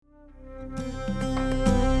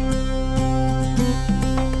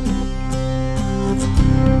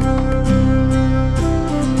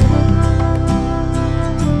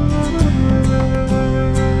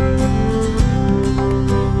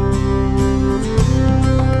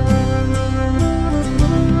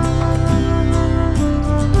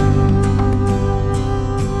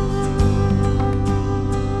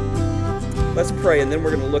pray, and then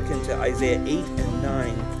we're going to look into Isaiah 8 and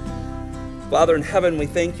 9. Father in heaven, we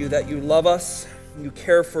thank you that you love us, you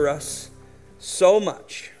care for us so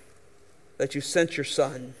much that you sent your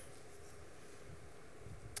Son.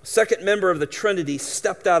 Second member of the Trinity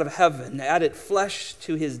stepped out of heaven, added flesh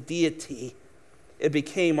to his deity. It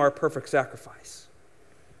became our perfect sacrifice.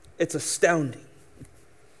 It's astounding.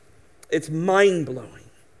 It's mind-blowing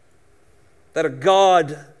that a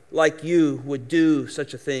God like you would do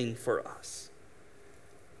such a thing for us.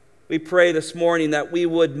 We pray this morning that we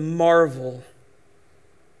would marvel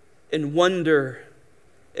and wonder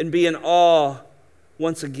and be in awe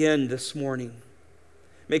once again this morning.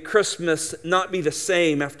 May Christmas not be the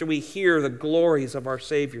same after we hear the glories of our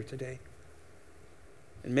Savior today.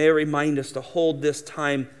 And may it remind us to hold this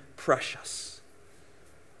time precious.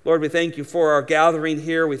 Lord, we thank you for our gathering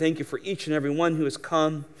here. We thank you for each and every one who has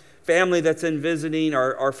come. Family that's in visiting,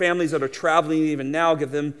 our families that are traveling even now,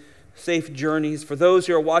 give them safe journeys. For those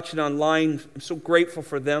who are watching online, I'm so grateful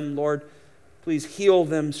for them, Lord. Please heal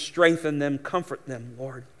them, strengthen them, comfort them,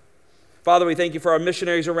 Lord. Father, we thank you for our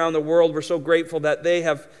missionaries around the world. We're so grateful that they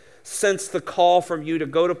have sensed the call from you to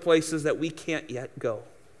go to places that we can't yet go.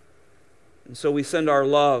 And so we send our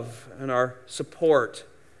love and our support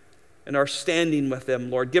and our standing with them,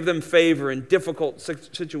 Lord. Give them favor in difficult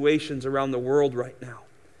situations around the world right now.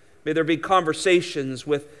 May there be conversations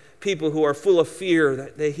with people who are full of fear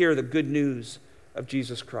that they hear the good news of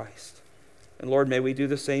Jesus Christ. And Lord, may we do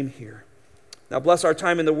the same here. Now bless our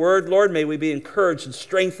time in the Word. Lord, may we be encouraged and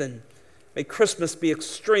strengthened. May Christmas be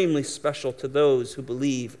extremely special to those who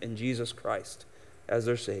believe in Jesus Christ as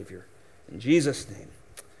their Savior. In Jesus' name,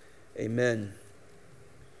 amen.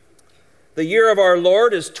 The year of our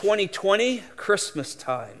Lord is 2020, Christmas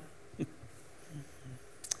time.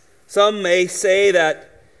 Some may say that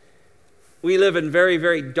we live in very,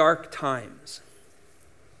 very dark times.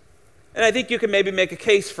 And I think you can maybe make a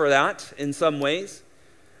case for that in some ways.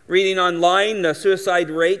 Reading online, the suicide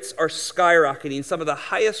rates are skyrocketing, some of the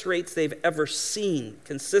highest rates they've ever seen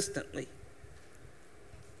consistently.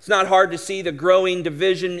 It's not hard to see the growing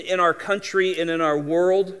division in our country and in our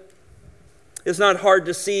world. It's not hard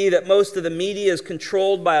to see that most of the media is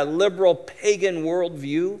controlled by a liberal pagan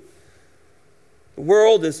worldview. The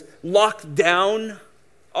world is locked down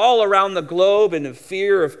all around the globe in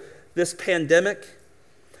fear of this pandemic.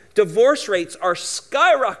 Divorce rates are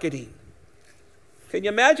skyrocketing. Can you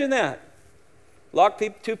imagine that? Lock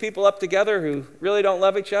two people up together who really don't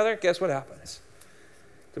love each other, guess what happens?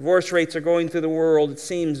 Divorce rates are going through the world. It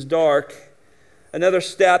seems dark. Another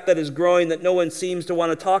stat that is growing that no one seems to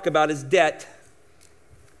want to talk about is debt.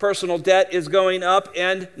 Personal debt is going up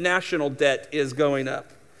and national debt is going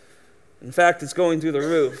up. In fact, it's going through the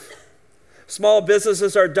roof. Small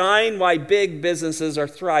businesses are dying while big businesses are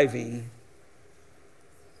thriving.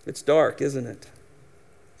 It's dark, isn't it?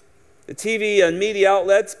 The TV and media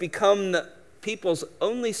outlets become the people's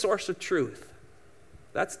only source of truth.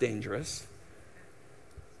 That's dangerous.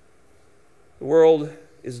 The world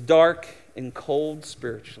is dark and cold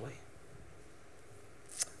spiritually.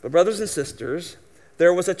 But brothers and sisters,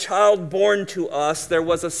 there was a child born to us. There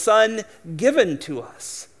was a son given to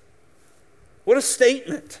us. What a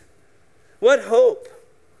statement. What hope.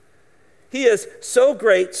 He is so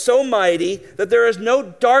great, so mighty, that there is no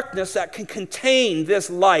darkness that can contain this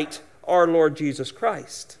light, our Lord Jesus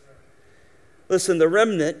Christ. Listen, the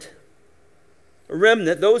remnant,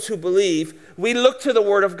 those who believe, we look to the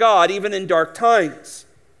Word of God even in dark times.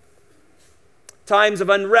 Times of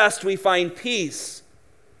unrest, we find peace.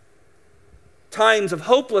 Times of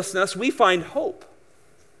hopelessness, we find hope.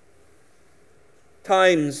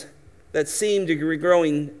 Times that seem to be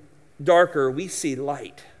growing darker, we see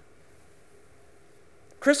light.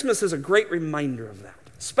 Christmas is a great reminder of that,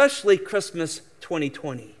 especially Christmas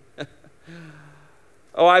 2020.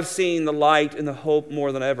 Oh, I've seen the light and the hope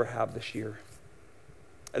more than I ever have this year.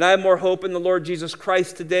 And I have more hope in the Lord Jesus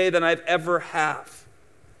Christ today than I've ever have.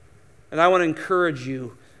 And I want to encourage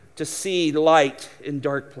you to see light in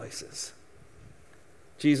dark places.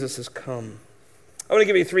 Jesus has come. I want to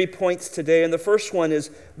give you 3 points today, and the first one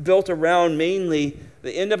is built around mainly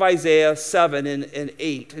the end of Isaiah 7 and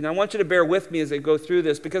 8. And I want you to bear with me as I go through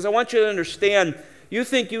this, because I want you to understand, you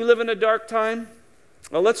think you live in a dark time?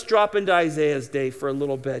 Well, let's drop into Isaiah's day for a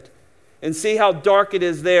little bit and see how dark it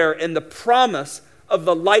is there and the promise of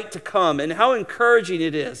the light to come and how encouraging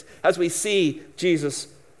it is as we see Jesus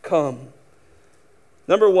come.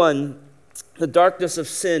 Number one, the darkness of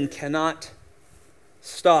sin cannot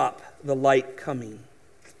stop the light coming.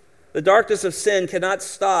 The darkness of sin cannot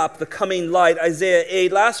stop the coming light. Isaiah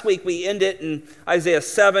 8. Last week we ended in Isaiah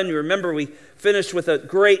 7. You remember we finished with a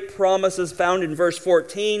great promises found in verse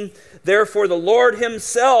 14. Therefore the Lord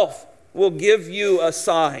himself will give you a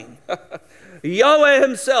sign. Yahweh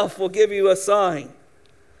himself will give you a sign.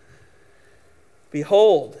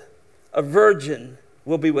 Behold, a virgin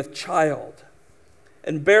will be with child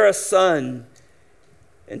and bear a son,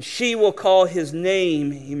 and she will call his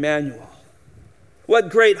name Emmanuel. What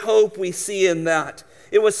great hope we see in that.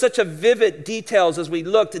 It was such a vivid details as we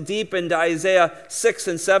looked deep into Isaiah 6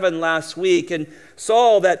 and 7 last week and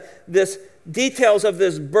saw that this details of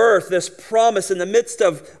this birth, this promise in the midst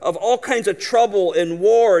of all kinds of trouble and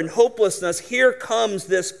war and hopelessness, here comes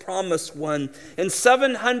this promised one. And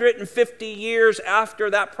 750 years after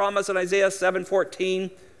that promise in Isaiah 7:14,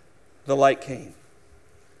 the light came,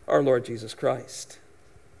 our Lord Jesus Christ.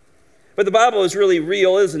 But the Bible is really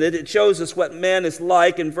real, isn't it? It shows us what man is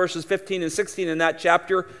like. In verses 15 and 16 in that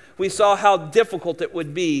chapter, we saw how difficult it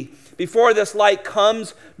would be. Before this light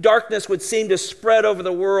comes, darkness would seem to spread over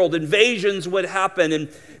the world. Invasions would happen,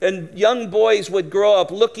 and young boys would grow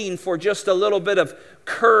up looking for just a little bit of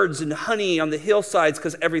curds and honey on the hillsides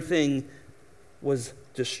because everything was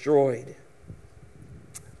destroyed.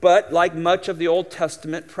 But like much of the Old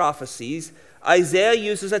Testament prophecies, Isaiah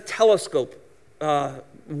uses a telescope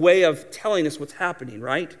way of telling us what's happening,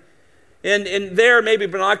 right? And there, maybe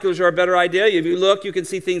binoculars are a better idea. If you look, you can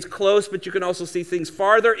see things close, but you can also see things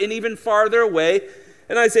farther and even farther away.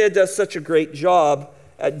 And Isaiah does such a great job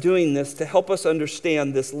at doing this to help us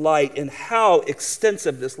understand this light and how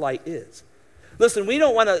extensive this light is. Listen, we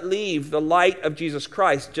don't want to leave the light of Jesus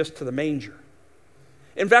Christ just to the manger.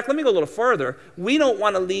 In fact, let me go a little further. We don't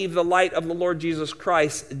want to leave the light of the Lord Jesus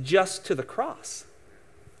Christ just to the cross.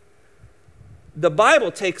 The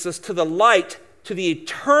Bible takes us to the light, to the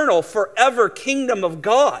eternal, forever kingdom of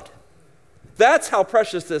God. That's how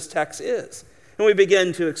precious this text is. And we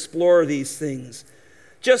begin to explore these things.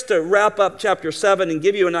 Just to wrap up chapter 7 and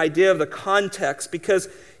give you an idea of the context, because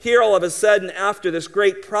here all of a sudden, after this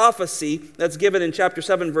great prophecy that's given in chapter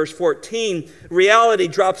 7, verse 14, reality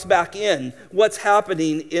drops back in. What's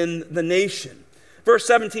happening in the nation? Verse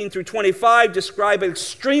 17 through 25 describe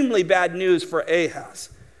extremely bad news for Ahaz.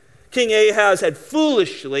 King Ahaz had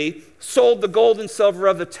foolishly sold the gold and silver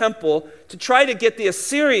of the temple to try to get the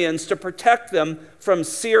Assyrians to protect them from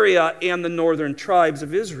Syria and the northern tribes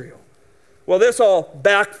of Israel. Well, this all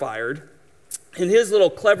backfired, and his little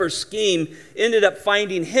clever scheme ended up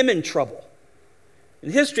finding him in trouble.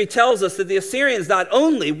 And history tells us that the Assyrians not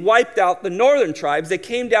only wiped out the northern tribes, they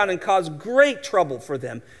came down and caused great trouble for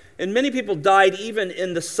them. And many people died even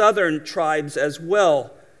in the southern tribes as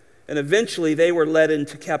well. And eventually they were led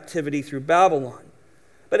into captivity through Babylon.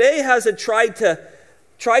 But Ahaz had tried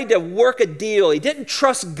to work a deal. He didn't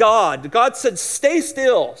trust God. God said, stay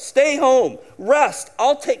still, stay home, rest.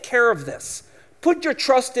 I'll take care of this. Put your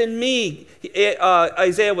trust in me,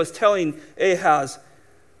 Isaiah was telling Ahaz.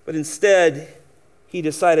 But instead, he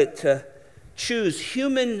decided to choose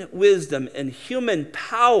human wisdom and human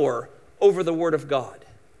power over the word of God.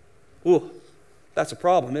 Ooh, that's a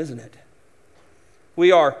problem, isn't it?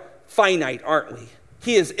 We are finite, aren't we?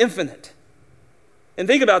 He is infinite. And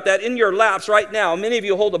think about that in your laps right now. Many of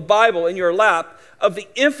you hold a Bible in your lap of the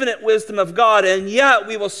infinite wisdom of God, and yet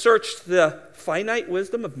we will search the finite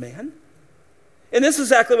wisdom of man. And this is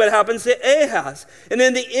exactly what happens to Ahaz. And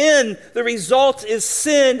in the end, the result is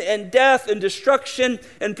sin and death and destruction,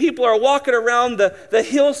 and people are walking around the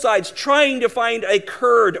hillsides trying to find a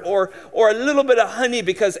curd or a little bit of honey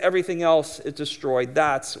because everything else is destroyed.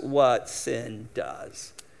 That's what sin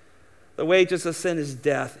does. The wages of sin is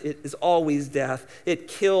death. It is always death. It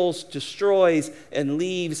kills, destroys, and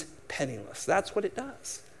leaves penniless. That's what it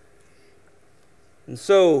does. And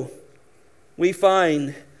so we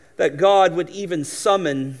find that God would even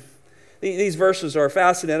summon. These verses are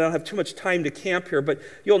fascinating. I don't have too much time to camp here, but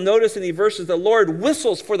you'll notice in these verses the Lord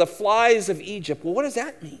whistles for the flies of Egypt. Well, what does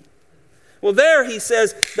that mean? Well, there he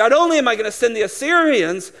says, not only am I going to send the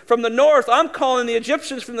Assyrians from the north, I'm calling the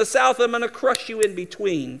Egyptians from the south. I'm going to crush you in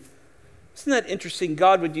between. Isn't that interesting?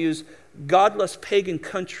 God would use godless pagan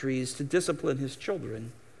countries to discipline his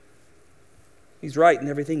children. He's right in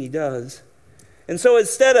everything he does. And so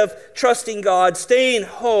instead of trusting God, staying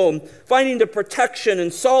home, finding the protection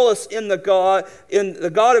and solace in the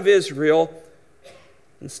God of Israel,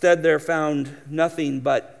 instead they're found nothing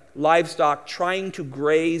but livestock trying to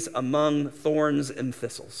graze among thorns and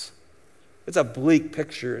thistles. It's a bleak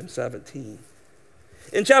picture in 17.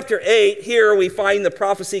 In chapter 8, here we find the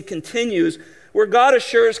prophecy continues where God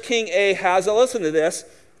assures King Ahaz, now listen to this,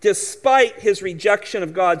 despite his rejection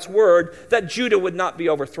of God's word, that Judah would not be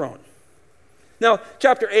overthrown. Now,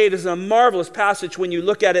 chapter 8 is a marvelous passage when you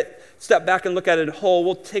look at it, step back and look at it in whole.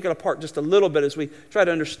 We'll take it apart just a little bit as we try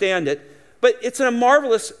to understand it. But it's a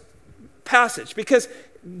marvelous passage because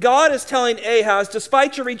God is telling Ahaz,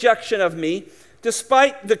 despite your rejection of me,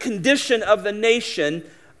 despite the condition of the nation,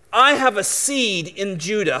 I have a seed in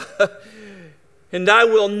Judah, and I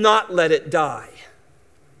will not let it die.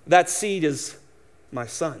 That seed is my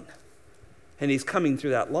son, and he's coming through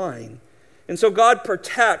that line. And so God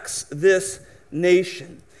protects this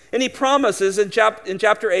nation. And he promises in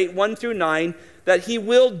chapter 8, 1 through 9, that he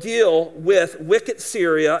will deal with wicked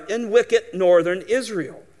Syria and wicked northern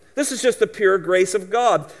Israel. This is just the pure grace of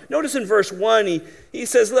God. Notice in verse 1, he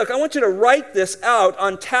says, look, I want you to write this out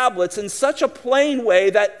on tablets in such a plain way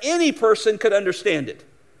that any person could understand it.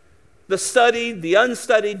 The studied, the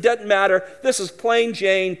unstudied, doesn't matter. This is plain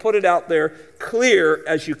Jane. Put it out there, clear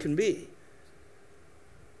as you can be.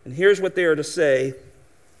 And here's what they are to say.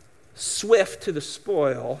 Swift to the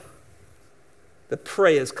spoil, the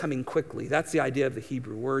prey is coming quickly. That's the idea of the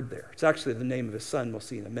Hebrew word there. It's actually the name of his son. We'll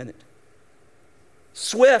see in a minute.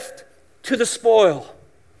 Swift to the spoil.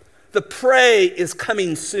 The prey is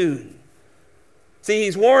coming soon. See,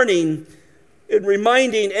 he's warning and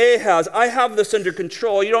reminding Ahaz, I have this under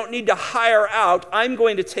control. You don't need to hire out. I'm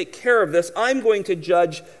going to take care of this. I'm going to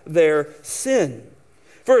judge their sin.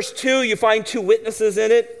 Verse 2, you find two witnesses in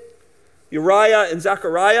it, Uriah and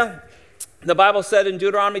Zechariah. The Bible said in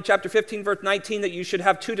Deuteronomy chapter 15, verse 19, that you should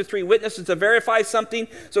have 2 to 3 witnesses to verify something.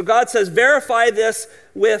 So God says, verify this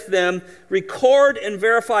with them. Record and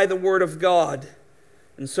verify the word of God.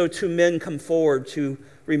 And so 2 men come forward to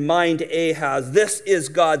remind Ahaz, this is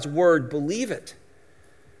God's word, believe it.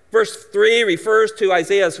 Verse 3 refers to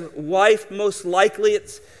Isaiah's wife, most likely.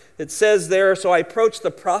 It says there, so I approached the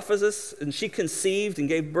prophetess, and she conceived and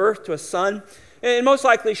gave birth to a son. And most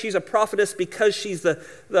likely she's a prophetess because she's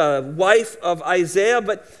the wife of Isaiah,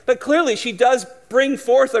 but clearly she does bring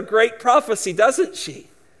forth a great prophecy, doesn't she?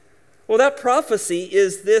 Well, that prophecy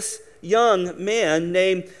is this young man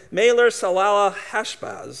named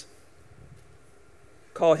Maher-shalal-hash-baz.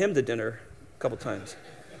 Call him to dinner a couple times.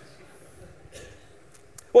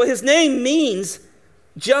 Well, his name means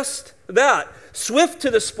just that. Swift to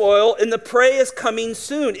the spoil, and the prey is coming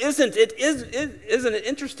soon. Isn't it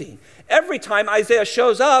interesting? Every time Isaiah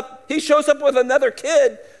shows up, he shows up with another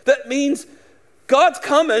kid. That means God's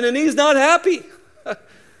coming and he's not happy.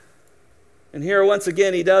 And here, once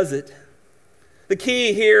again, he does it. The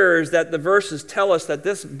key here is that the verses tell us that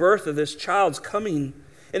this birth of this child's coming,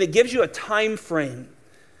 and it gives you a time frame.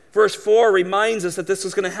 Verse 4 reminds us that this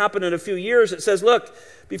is going to happen in a few years. It says, look,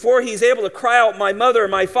 before he's able to cry out, my mother,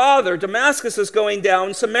 my father, Damascus is going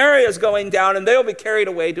down, Samaria is going down, and they'll be carried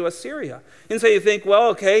away to Assyria. And so you think, well,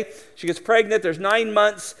 okay, she gets pregnant, there's 9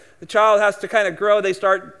 months, the child has to kind of grow, they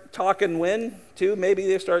start talking when, too, maybe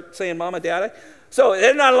they start saying mama, daddy. So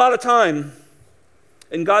there's not a lot of time.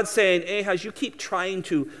 And God's saying, Ahaz, you keep trying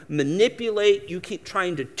to manipulate, you keep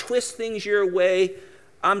trying to twist things your way.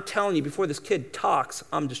 I'm telling you, before this kid talks,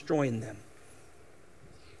 I'm destroying them.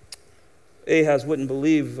 Ahaz wouldn't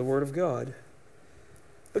believe the word of God.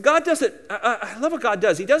 But God doesn't, I love what God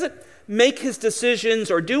does. He doesn't make his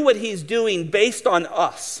decisions or do what he's doing based on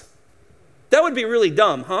us. That would be really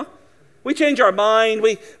dumb, huh? We change our mind,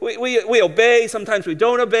 we obey, sometimes we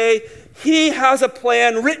don't obey. He has a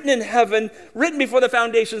plan written in heaven, written before the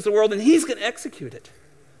foundations of the world, and he's going to execute it.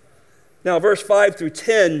 Now, verse 5 through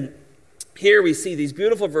 10, here we see these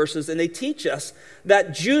beautiful verses, and they teach us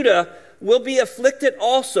that Judah will be afflicted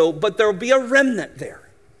also, but there will be a remnant there.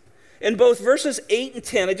 In both verses 8 and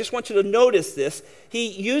 10, I just want you to notice this. He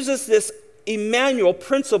uses this Emmanuel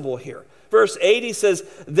principle here. Verse 8, he says,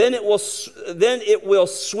 then it will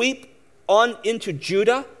sweep on into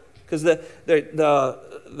Judah, because the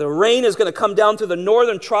rain is going to come down through the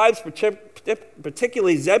northern tribes,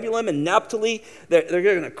 particularly Zebulun and Naphtali. They're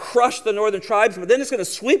going to crush the northern tribes, but then it's going to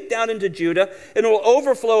sweep down into Judah, and it will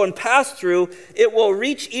overflow and pass through. It will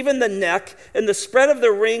reach even the neck, and the spread of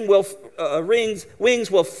the wings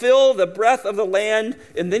will fill the breadth of the land.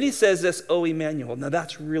 And then he says this, O Emmanuel. Now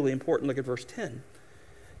that's really important. Look at verse 10.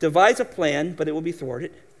 Devise a plan, but it will be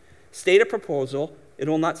thwarted. State a proposal, it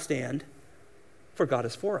will not stand, for God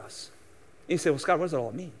is for us. And you say, well, Scott, what does it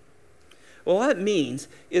all mean? Well, what it means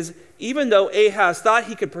is even though Ahaz thought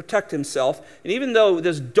he could protect himself, and even though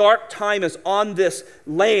this dark time is on this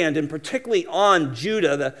land, and particularly on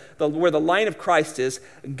Judah, where the line of Christ is,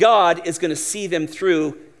 God is going to see them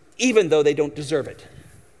through even though they don't deserve it.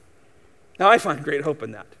 Now, I find great hope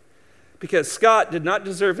in that, because Scott did not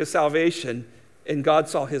deserve his salvation, and God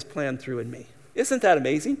saw his plan through in me. Isn't that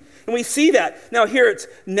amazing? And we see that. Now here it's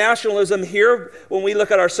nationalism. Here, when we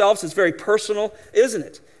look at ourselves, it's very personal, isn't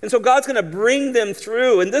it? And so God's going to bring them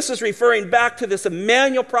through. And this is referring back to this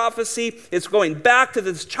Emmanuel prophecy. It's going back to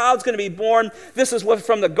this child's going to be born. This is what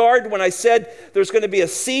from the garden when I said there's going to be a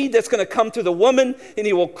seed that's going to come through the woman and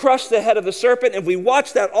he will crush the head of the serpent. And we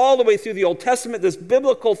watch that all the way through the Old Testament, this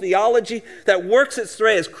biblical theology that works its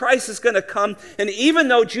way as Christ is going to come. And even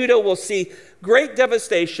though Judah will see great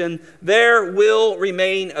devastation, there will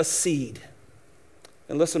remain a seed.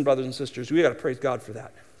 And listen, brothers and sisters, we got to praise God for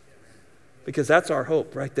that. Because that's our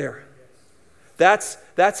hope right there. That's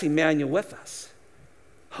Emmanuel with us.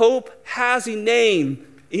 Hope has a name,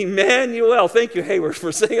 Emmanuel. Thank you, Hayward,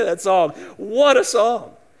 for singing that song. What a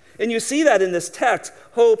song. And you see that in this text.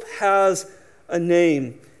 Hope has a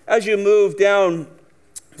name. As you move down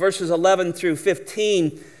verses 11 through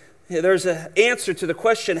 15, there's an answer to the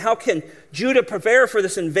question, how can Judah prepare for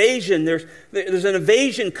this invasion? There's an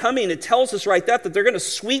invasion coming. It tells us right that they're going to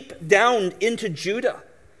sweep down into Judah.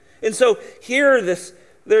 And so here,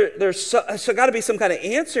 there's got to be some kind of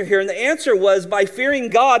answer here. And the answer was by fearing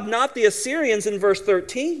God, not the Assyrians in verse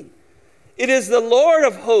 13. It is the Lord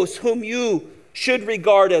of hosts whom you should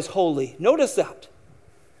regard as holy. Notice that.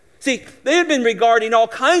 See, they had been regarding all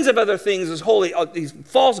kinds of other things as holy, these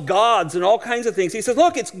false gods and all kinds of things. He says,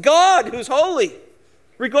 look, it's God who's holy.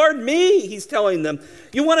 Regard me, he's telling them.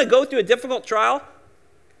 You want to go through a difficult trial?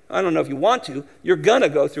 I don't know if you want to. You're going to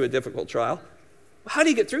go through a difficult trial. How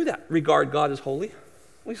do you get through that? Regard God as holy?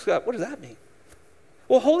 What does that mean?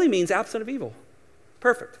 Well, holy means absent of evil.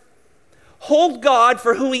 Perfect. Hold God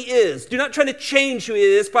for who he is. Do not try to change who he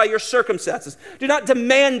is by your circumstances. Do not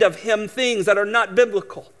demand of him things that are not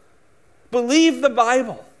biblical. Believe the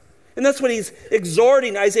Bible. And that's what he's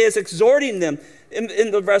exhorting. Isaiah is exhorting them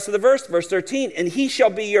in the rest of the verse 13. And he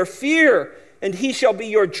shall be your fear, and he shall be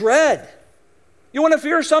your dread. You want to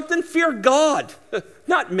fear something? Fear God,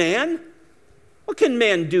 not man. What can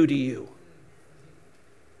man do to you?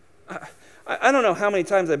 I don't know how many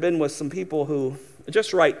times I've been with some people who are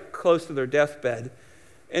just right close to their deathbed.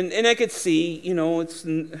 And I could see,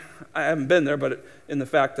 I haven't been there, but in the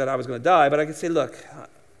fact that I was going to die, but I could say, look,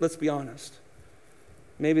 let's be honest.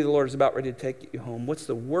 Maybe the Lord is about ready to take you home. What's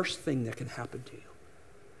the worst thing that can happen to you?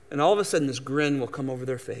 And all of a sudden this grin will come over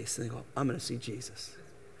their face and they go, I'm going to see Jesus.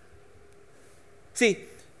 See,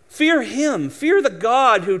 fear him. Fear the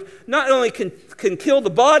God who not only can kill the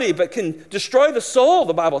body, but can destroy the soul,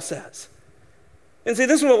 the Bible says. And see,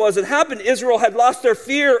 this is what was. It happened. Israel had lost their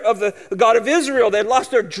fear of the God of Israel. They had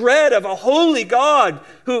lost their dread of a holy God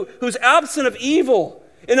who's absent of evil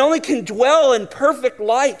and only can dwell in perfect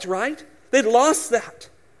light, right? They'd lost that.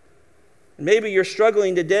 And maybe you're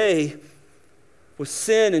struggling today with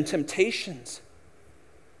sin and temptations.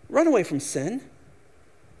 Run away from sin.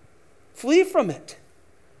 Flee from it.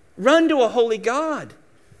 Run to a holy God.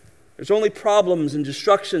 There's only problems and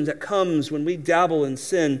destruction that comes when we dabble in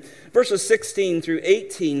sin. Verses 16 through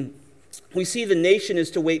 18, we see the nation is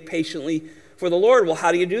to wait patiently for the Lord. Well,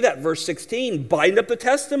 how do you do that? Verse 16, bind up the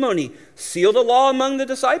testimony, seal the law among the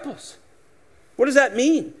disciples. What does that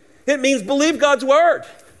mean? It means believe God's word.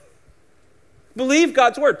 Believe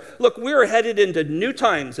God's word. Look, we're headed into new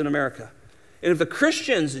times in America. And if the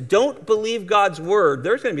Christians don't believe God's word,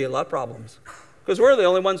 there's going to be a lot of problems. Because we're the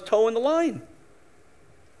only ones toeing the line.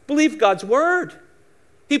 Believe God's word.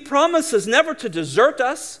 He promises never to desert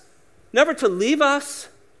us, never to leave us.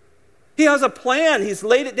 He has a plan. He's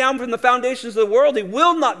laid it down from the foundations of the world. He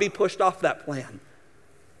will not be pushed off that plan.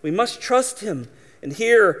 We must trust him. And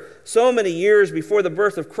here, so many years before the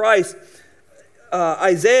birth of Christ,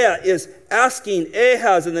 Isaiah is asking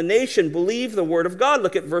Ahaz and the nation, believe the word of God.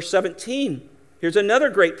 Look at verse 17. Here's another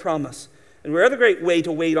great promise. And another great way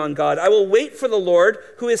to wait on God. I will wait for the Lord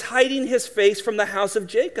who is hiding his face from the house of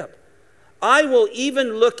Jacob. I will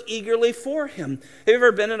even look eagerly for him. Have you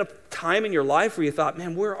ever been in a time in your life where you thought,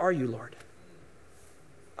 man, where are you, Lord?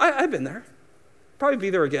 I've been there. Probably be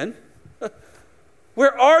there again.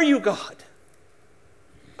 Where are you, God?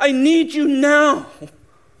 I need you now.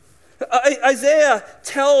 Isaiah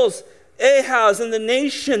tells Ahaz and the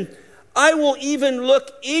nation, I will even look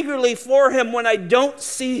eagerly for him when I don't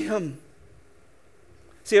see him.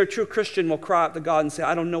 See, a true Christian will cry out to God and say,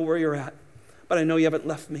 I don't know where you're at, but I know you haven't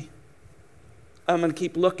left me. I'm going to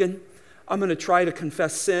keep looking. I'm going to try to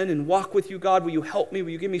confess sin and walk with you, God. Will you help me?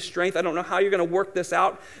 Will you give me strength? I don't know how you're going to work this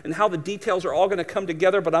out and how the details are all going to come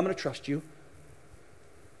together, but I'm going to trust you.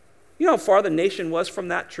 You know how far the nation was from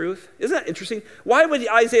that truth? Isn't that interesting? Why would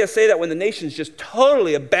Isaiah say that when the nations just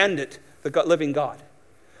totally abandoned the living God?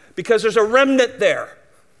 Because there's a remnant there.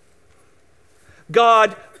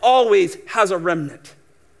 God always has a remnant.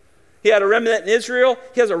 He had a remnant in Israel.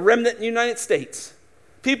 He has a remnant in the United States.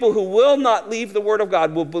 People who will not leave the Word of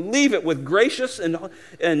God, will believe it with gracious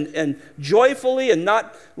and joyfully and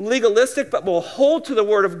not legalistic, but will hold to the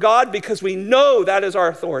Word of God because we know that is our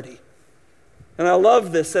authority. And I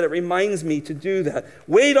love this, that it reminds me to do that.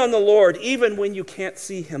 Wait on the Lord, even when you can't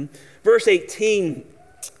see him. Verse 18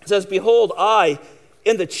 says, behold, I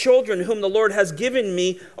and the children whom the Lord has given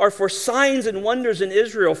me are for signs and wonders in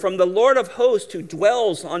Israel from the Lord of hosts who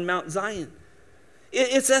dwells on Mount Zion.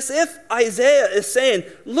 It's as if Isaiah is saying,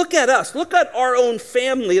 look at us, look at our own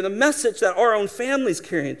family, the message that our own family is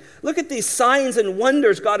carrying. Look at these signs and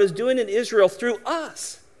wonders God is doing in Israel through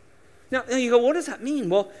us. Now you go, what does that mean?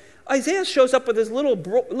 Well, Isaiah shows up with his little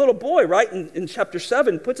boy, right, in chapter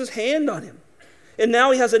 7, puts his hand on him. And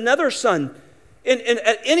now he has another son. And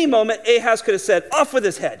at any moment, Ahaz could have said, off with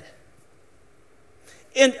his head.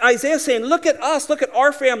 And Isaiah's saying, look at us, look at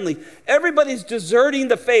our family. Everybody's deserting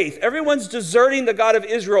the faith. Everyone's deserting the God of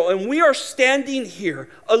Israel. And we are standing here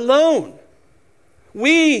alone.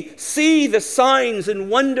 We see the signs and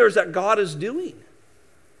wonders that God is doing.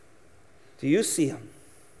 Do you see them?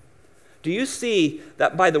 Do you see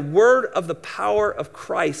that by the word of the power of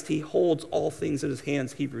Christ, he holds all things in his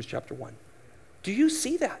hands, Hebrews chapter 1? Do you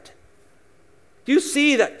see that? Do you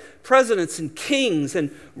see that presidents and kings and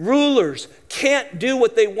rulers can't do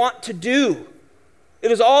what they want to do?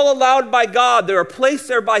 It is all allowed by God. They are placed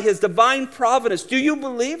there by his divine providence. Do you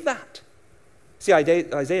believe that? See,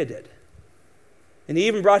 Isaiah did. And he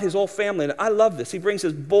even brought his whole family. And I love this. He brings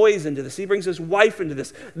his boys into this. He brings his wife into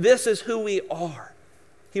this. This is who we are.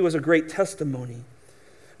 He was a great testimony.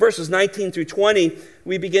 Verses 19 through 20,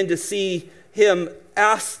 we begin to see him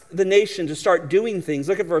ask the nation to start doing things.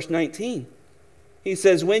 Look at verse 19. He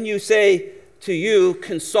says, when you say to you,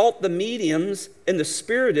 consult the mediums and the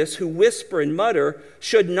spiritists who whisper and mutter,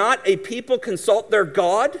 should not a people consult their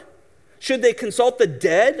God? Should they consult the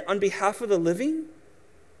dead on behalf of the living?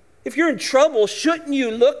 If you're in trouble, shouldn't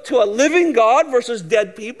you look to a living God versus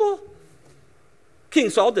dead people?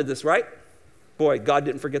 King Saul did this, right? Boy, God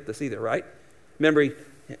didn't forget this either, right? Remember, he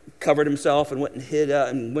covered himself and went and hid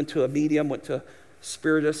and went to a medium, went to a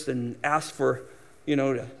spiritist and asked for,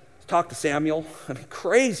 to talk to Samuel. I mean,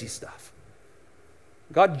 crazy stuff.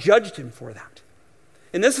 God judged him for that.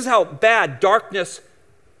 And this is how bad darkness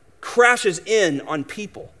crashes in on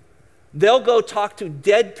people. They'll go talk to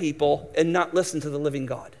dead people and not listen to the living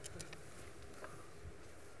God.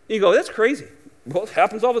 You go, that's crazy. Well, it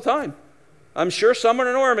happens all the time. I'm sure somewhere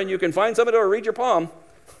in Norman you can find somebody to read your palm.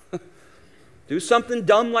 Do something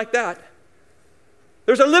dumb like that.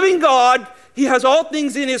 There's a living God. He has all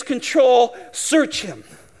things in his control. Search him.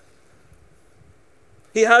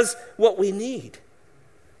 He has what we need.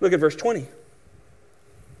 Look at verse 20.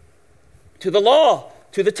 To the law,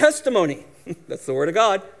 to the testimony. That's the word of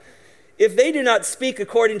God. If they do not speak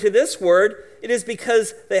according to this word, it is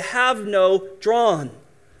because they have no drawn.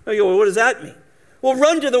 Now you go, well, what does that mean? Well,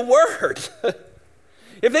 run to the word.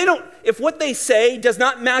 If what they say does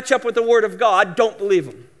not match up with the word of God, don't believe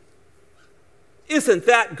them. Isn't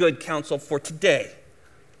that good counsel for today?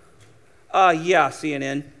 Yeah,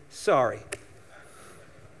 CNN, sorry.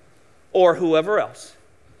 Or whoever else.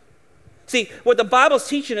 See, what the Bible's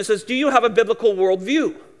teaching us is, do you have a biblical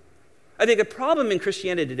worldview? I think a problem in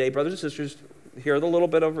Christianity today, brothers and sisters, hear the little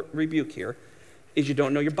bit of rebuke here, is you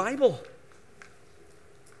don't know your Bible.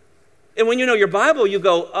 And when you know your Bible, you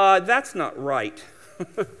go, that's not right.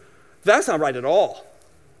 That's not right at all.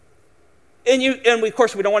 And of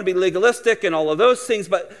course, we don't want to be legalistic and all of those things,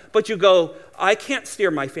 but you go, I can't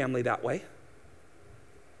steer my family that way.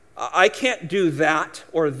 I can't do that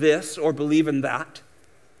or this or believe in that.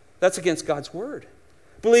 That's against God's word.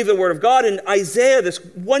 Believe the word of God. And Isaiah, this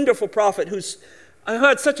wonderful prophet who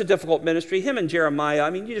had such a difficult ministry, him and Jeremiah,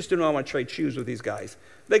 I mean, you just do not want to trade shoes with these guys.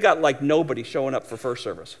 They got like nobody showing up for first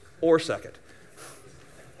service or second.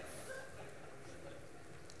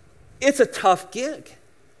 It's a tough gig.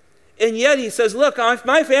 And yet he says, look,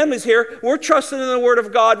 my family's here. We're trusting in the word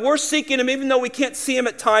of God. We're seeking him even though we can't see him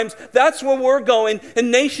at times. That's where we're going.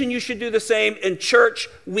 And nation, you should do the same. And church,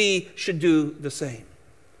 we should do the same.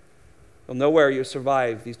 You'll know where you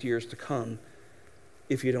survive these years to come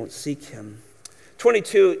if you don't seek him.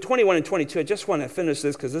 21 and 22, I just want to finish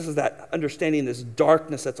this because this is that understanding this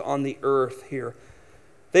darkness that's on the earth here.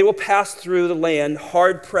 They will pass through the land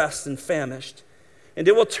hard-pressed and famished. And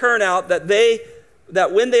it will turn out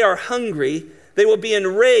that when they are hungry, they will be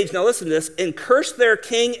enraged, now listen to this, and curse their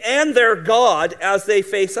king and their God as they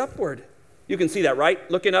face upward. You can see that, right?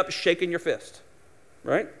 Looking up, shaking your fist,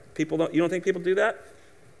 right? You don't think people do that?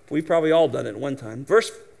 We've probably all done it at one time.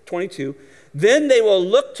 Verse 22, then they will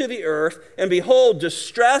look to the earth and behold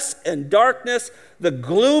distress and darkness, the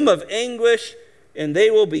gloom of anguish, and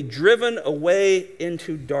they will be driven away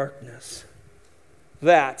into darkness.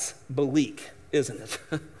 That's bleak, isn't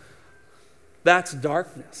it? That's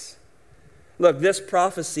darkness. Look, this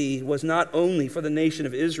prophecy was not only for the nation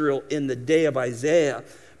of Israel in the day of Isaiah,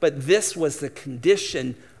 but this was the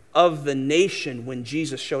condition of the nation when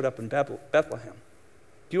Jesus showed up in Bethlehem.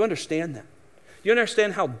 Do you understand that? Do you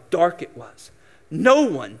understand how dark it was? No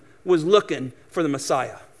one was looking for the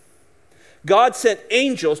Messiah. God sent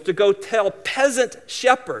angels to go tell peasant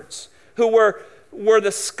shepherds who were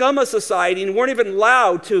the scum of society and weren't even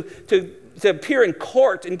allowed to appear in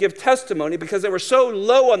court and give testimony because they were so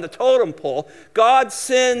low on the totem pole. God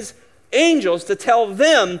sends angels to tell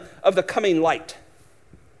them of the coming light.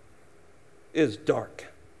 It is dark.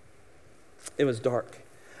 It was dark.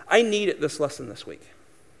 I needed this lesson this week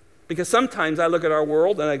because sometimes I look at our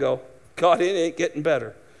world and I go, God, it ain't getting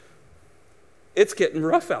better. It's getting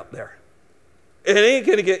rough out there.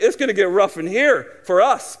 It's going to get rough in here for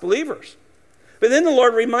us believers. But then the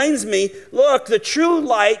Lord reminds me, look, the true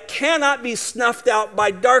light cannot be snuffed out by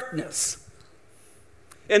darkness.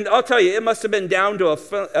 And I'll tell you, it must have been down to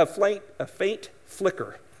a faint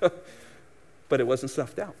flicker. But it wasn't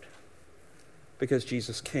snuffed out because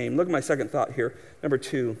Jesus came. Look at my second thought here. Number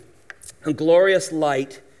 2, a glorious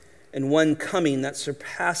light and one coming that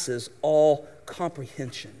surpasses all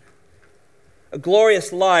comprehension. A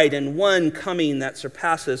glorious light and one coming that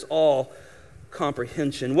surpasses all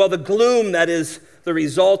comprehension. Well, the gloom that is the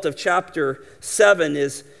result of chapter 7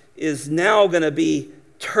 is now going to be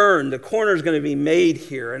turned. The corner is going to be made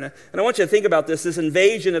here. And I want you to think about this. This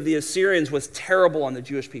invasion of the Assyrians was terrible on the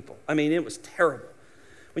Jewish people. I mean, it was terrible.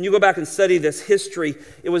 When you go back and study this history,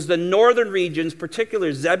 it was the northern regions,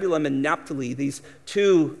 particularly Zebulun and Naphtali, these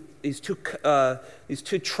two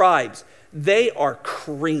tribes. They are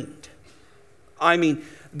creamed. I mean,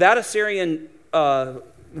 that Assyrian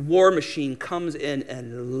war machine comes in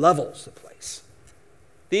and levels the place.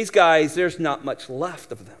 These guys, there's not much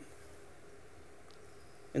left of them.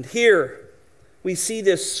 And here we see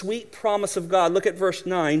this sweet promise of God. Look at verse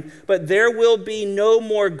 9. But there will be no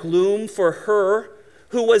more gloom for her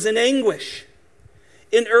who was in anguish.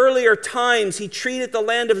 In earlier times, he treated the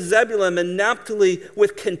land of Zebulun and Naphtali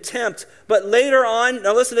with contempt. But later on,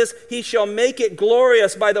 now listen to this, he shall make it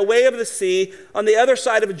glorious by the way of the sea on the other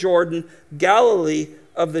side of Jordan, Galilee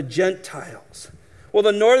of the Gentiles. Well,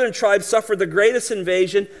 the northern tribes suffered the greatest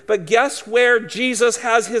invasion, but guess where Jesus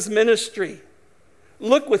has his ministry?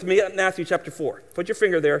 Look with me at Matthew chapter 4. Put your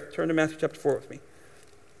finger there. Turn to Matthew chapter 4 with me.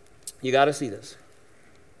 You got to see this.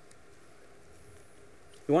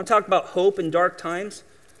 You want to talk about hope in dark times?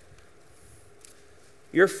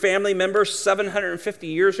 Your family members 750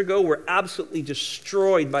 years ago were absolutely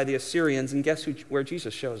destroyed by the Assyrians, and guess where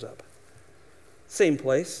Jesus shows up? Same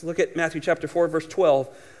place. Look at Matthew chapter 4, verse 12.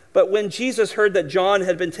 But when Jesus heard that John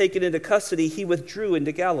had been taken into custody, he withdrew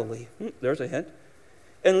into Galilee. There's a hint.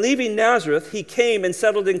 And leaving Nazareth, he came and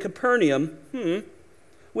settled in Capernaum,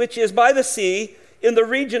 which is by the sea in the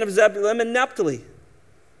region of Zebulun and Naphtali.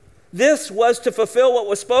 This was to fulfill what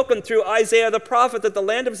was spoken through Isaiah the prophet, that the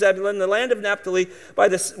land of Zebulun, the land of Naphtali, by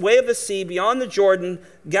the way of the sea, beyond the Jordan,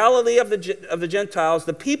 Galilee of the Gentiles,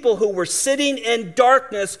 the people who were sitting in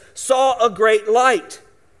darkness saw a great light.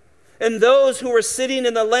 And those who were sitting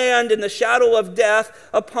in the land in the shadow of death,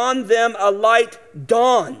 upon them a light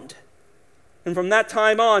dawned. And from that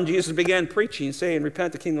time on, Jesus began preaching, saying,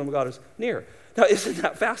 repent, the kingdom of God is near. Now, isn't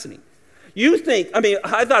that fascinating? You think,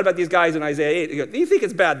 I thought about these guys in Isaiah 8. Do you think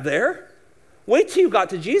it's bad there? Wait till you got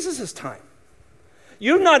to Jesus' time.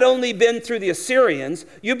 You've not only been through the Assyrians,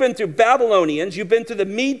 you've been through Babylonians, you've been through the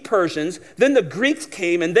Mede-Persians, then the Greeks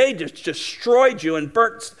came and they just destroyed you and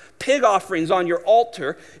burnt pig offerings on your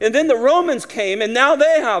altar. And then the Romans came and now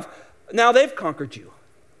they've conquered you.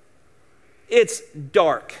 It's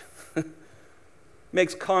dark.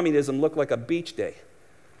 Makes communism look like a beach day.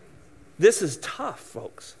 This is tough,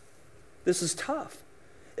 folks. This is tough.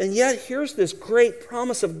 And yet, here's this great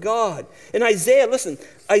promise of God. And Isaiah, listen,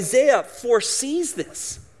 Isaiah foresees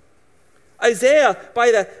this. Isaiah,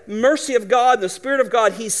 by the mercy of God and the Spirit of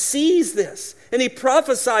God, he sees this. And he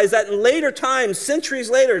prophesies that in later times, centuries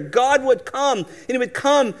later, God would come. And he would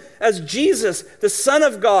come as Jesus, the Son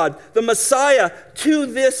of God, the Messiah, to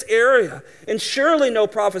this area. And surely no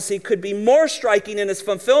prophecy could be more striking in its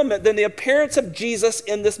fulfillment than the appearance of Jesus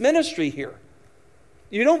in this ministry here.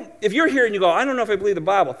 If you're here and you go, I don't know if I believe the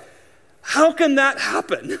Bible, how can that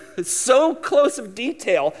happen? It's so close of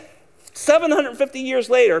detail, 750 years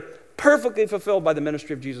later, perfectly fulfilled by the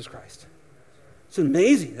ministry of Jesus Christ. It's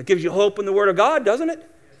amazing. It gives you hope in the Word of God, doesn't it?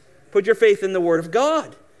 Put your faith in the Word of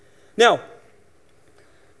God. Now,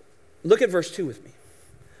 look at verse 2 with me.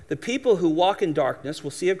 The people who walk in darkness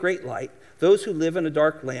will see a great light. Those who live in a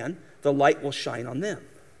dark land, the light will shine on them.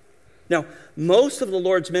 Now, most of the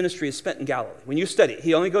Lord's ministry is spent in Galilee. When you study it,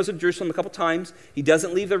 he only goes to Jerusalem a couple times. He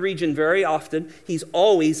doesn't leave the region very often. He's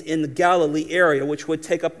always in the Galilee area, which would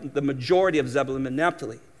take up the majority of Zebulun and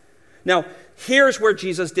Naphtali. Now, here's where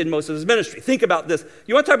Jesus did most of his ministry. Think about this.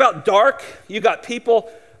 You want to talk about dark? You got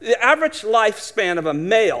people. The average lifespan of a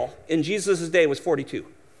male in Jesus' day was 42.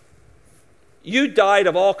 You died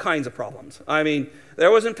of all kinds of problems. I mean,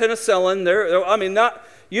 there wasn't penicillin.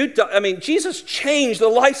 Jesus changed the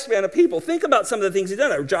lifespan of people. Think about some of the things he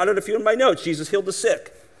did. I jotted a few in my notes. Jesus healed the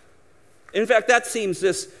sick. In fact, that seems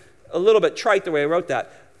just a little bit trite the way I wrote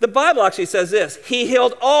that. The Bible actually says this: he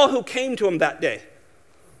healed all who came to him that day.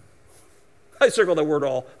 I circled the word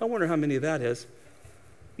all. I wonder how many of that is.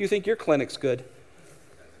 You think your clinic's good.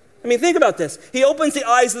 I mean, think about this. He opens the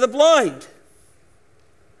eyes of the blind.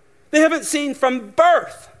 They haven't seen from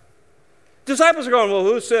birth. Disciples are going, well,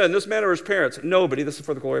 who sinned, this man or his parents? Nobody. This is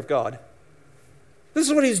for the glory of God. This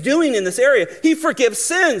is what he's doing in this area. He forgives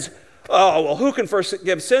sins. Oh, well, who can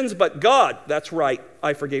forgive sins but God? That's right.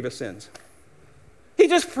 I forgave his sins. He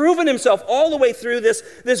just proven himself all the way through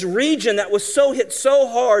this region that was hit so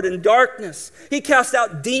hard in darkness. He cast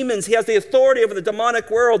out demons. He has the authority over the demonic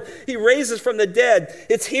world. He raises from the dead.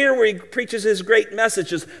 It's here where he preaches his great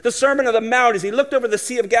messages. The Sermon on the Mount, as he looked over the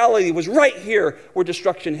Sea of Galilee, was right here where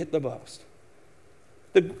destruction hit the most.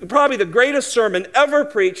 Probably the greatest sermon ever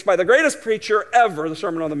preached by the greatest preacher ever, the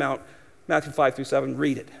Sermon on the Mount, Matthew 5-7.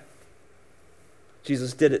 Read it.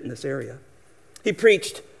 Jesus did it in this area. He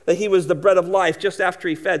preached that he was the bread of life just after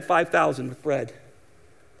he fed 5,000 with bread.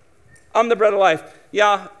 I'm the bread of life.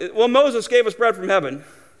 Yeah, well, Moses gave us bread from heaven.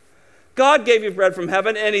 God gave you bread from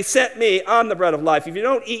heaven, and he sent me. I'm the bread of life. If you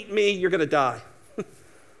don't eat me, you're going to die.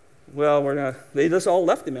 Well, they just all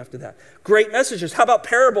left him after that. Great messages. How about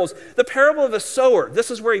parables? The parable of the sower. This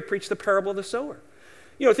is where he preached the parable of the sower.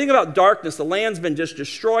 You know, think about darkness. The land's been just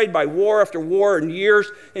destroyed by war after war and years,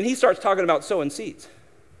 and he starts talking about sowing seeds.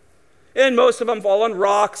 And most of them fall on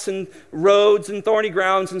rocks and roads and thorny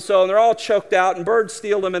grounds and so on. They're all choked out, and birds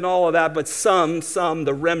steal them and all of that. But some,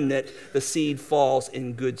 the remnant, the seed falls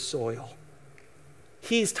in good soil.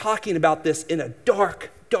 He's talking about this in a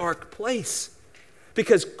dark, dark place,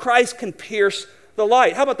 because Christ can pierce the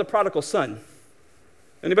light. How about the prodigal son?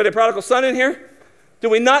 Anybody a prodigal son in here? Do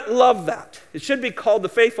we not love that? It should be called the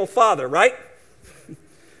faithful father, right?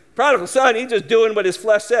 Prodigal son, he's just doing what his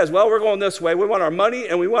flesh says. Well, we're going this way. We want our money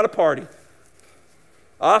and we want a party.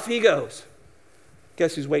 Off he goes.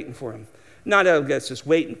 Guess who's waiting for him? Not only guess who's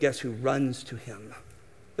waiting, guess who runs to him?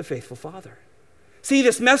 The faithful father. See,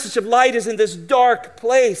 this message of light is in this dark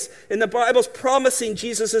place, and the Bible's promising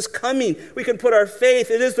Jesus is coming. We can put our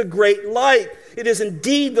faith. It is the great light. It is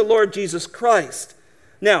indeed the Lord Jesus Christ.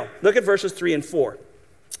 Now, look at verses 3 and 4.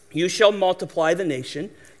 You shall multiply the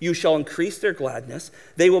nation. You shall increase their gladness.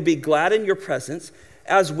 They will be glad in your presence,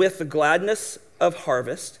 as with the gladness of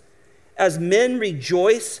harvest, as men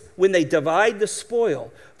rejoice when they divide the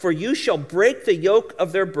spoil. For you shall break the yoke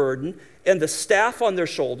of their burden and the staff on their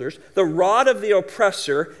shoulders, the rod of the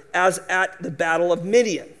oppressor, as at the battle of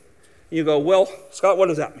Midian. You go, well, Scott, what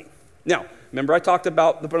does that mean? Now, remember I talked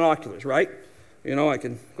about the binoculars, right? You know, I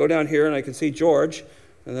can go down here and I can see George,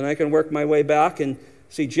 and then I can work my way back and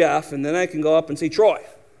see Jeff, and then I can go up and see Troy.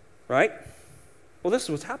 Right? Well, this is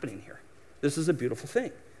what's happening here. This is a beautiful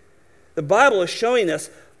thing. The Bible is showing us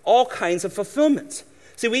all kinds of fulfillments.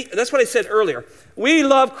 See, that's what I said earlier. We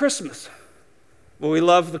love Christmas. Well, we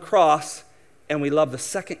love the cross, and we love the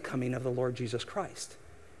second coming of the Lord Jesus Christ.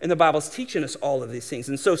 And the Bible's teaching us all of these things.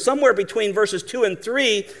 And so somewhere between verses 2 and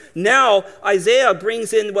 3, now Isaiah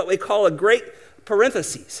brings in what we call a great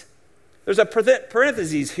parenthesis. There's a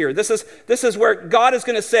parentheses here. This is where God is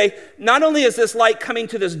going to say, not only is this light coming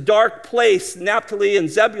to this dark place, Naphtali and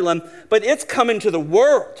Zebulun, but it's coming to the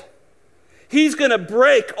world. He's going to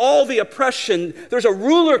break all the oppression. There's a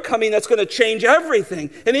ruler coming that's going to change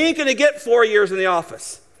everything. And he ain't going to get 4 years in the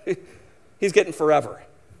office. He's getting forever.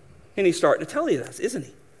 And he's starting to tell you this, isn't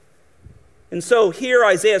he? And so here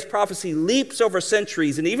Isaiah's prophecy leaps over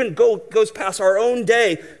centuries and even goes past our own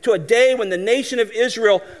day to a day when the nation of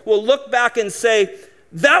Israel will look back and say,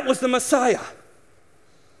 that was the Messiah.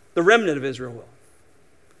 The remnant of Israel will.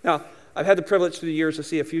 Now, I've had the privilege through the years to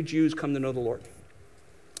see a few Jews come to know the Lord.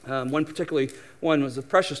 One was a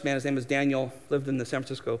precious man. His name was Daniel, lived in the San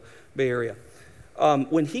Francisco Bay Area.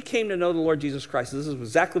 When he came to know the Lord Jesus Christ, this is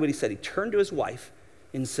exactly what he said. He turned to his wife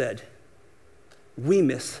and said, we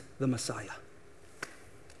miss the Messiah.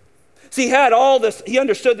 See, he had all this, he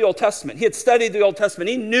understood the Old Testament. He had studied the Old Testament.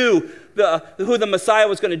 He knew who the Messiah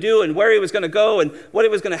was going to do and where he was going to go and what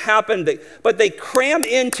was going to happen. But they cram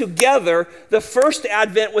in together the first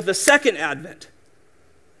advent with the second advent.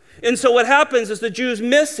 And so what happens is the Jews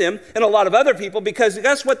miss him and a lot of other people because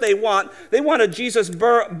guess what they want? They want a Jesus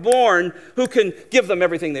born who can give them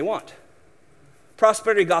everything they want.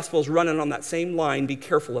 Prosperity gospel is running on that same line. Be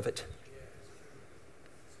careful of it.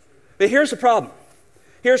 But here's the problem.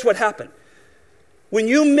 Here's what happened. When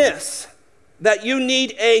you miss that you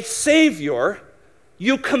need a Savior,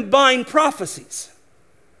 you combine prophecies.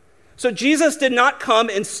 So Jesus did not come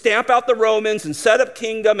and stamp out the Romans and set up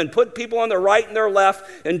kingdom and put people on their right and their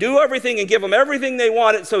left and do everything and give them everything they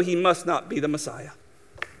wanted, so he must not be the Messiah.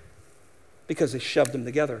 Because they shoved them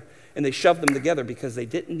together. And they shoved them together because they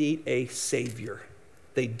didn't need a Savior.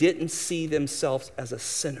 They didn't see themselves as a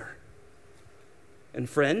sinner. And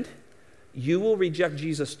friend, you will reject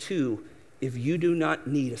Jesus too if you do not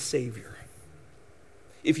need a Savior.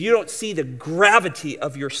 If you don't see the gravity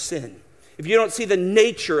of your sin, if you don't see the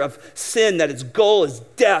nature of sin, that its goal is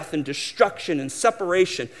death and destruction and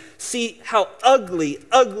separation, see how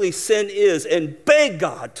ugly sin is and beg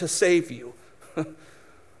God to save you.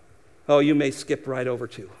 Oh, you may skip right over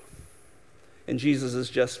to. And Jesus is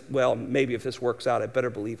just, well, maybe if this works out, I better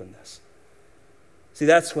believe in this. See,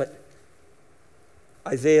 that's what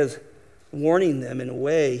Isaiah's warning them in a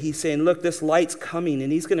way. He's saying, look, this light's coming,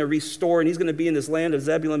 and he's going to restore, and he's going to be in this land of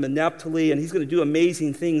Zebulun and Naphtali, and he's going to do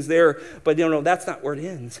amazing things there. But that's not where it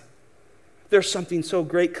ends. There's something so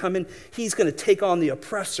great coming. He's going to take on the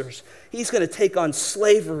oppressors. He's going to take on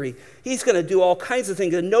slavery. He's going to do all kinds of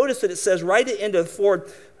things. And notice that it says right at the end of 4,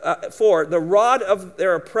 the rod of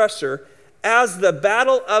their oppressor as the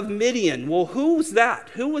battle of Midian. Well, who's that?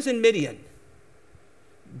 Who was in Midian?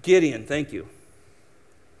 Gideon, thank you.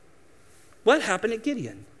 What happened at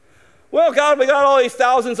Gideon? Well, God, we got all these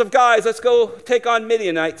thousands of guys. Let's go take on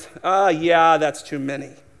Midianites. Yeah, that's too many.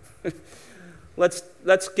 Let's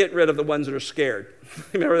get rid of the ones that are scared.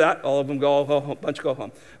 Remember that? All of them go home, a bunch go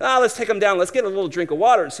home. Let's take them down. Let's get a little drink of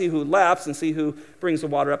water and see who laughs and see who brings the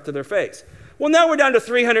water up to their face. Well, now we're down to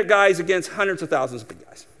 300 guys against hundreds of thousands of big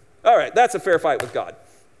guys. All right, that's a fair fight with God.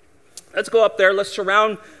 Let's go up there. Let's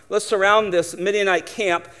surround this Midianite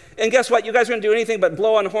camp. And guess what? You guys are going to do anything but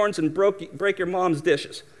blow on horns and break your mom's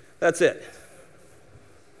dishes. That's it.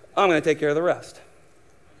 I'm going to take care of the rest.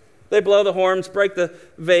 They blow the horns, break the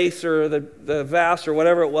vase or the vase or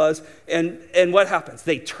whatever it was. And what happens?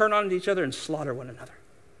 They turn on each other and slaughter one another.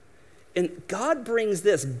 And God brings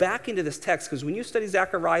this back into this text because when you study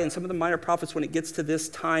Zechariah and some of the minor prophets, when it gets to this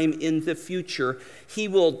time in the future, he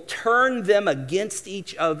will turn them against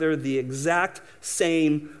each other the exact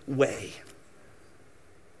same way.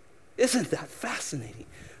 Isn't that fascinating?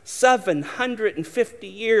 750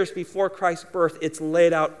 years before Christ's birth, it's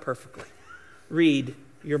laid out perfectly. Read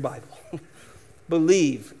your Bible.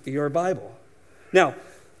 Believe your Bible. Now,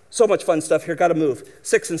 so much fun stuff here. Got to move.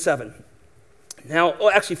 6 and 7. Now,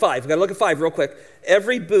 actually 5. We've got to look at 5 real quick.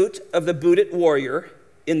 Every boot of the booted warrior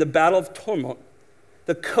in the battle of Tormont,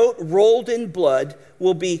 the coat rolled in blood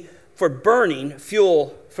will be for burning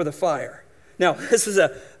fuel for the fire. Now, this is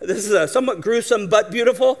a somewhat gruesome but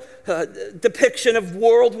beautiful depiction of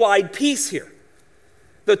worldwide peace here.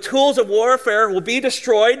 The tools of warfare will be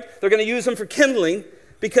destroyed. They're going to use them for kindling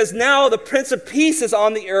because now the Prince of Peace is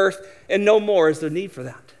on the earth and no more is there need for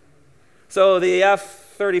that. So the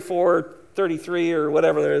F-34 33 or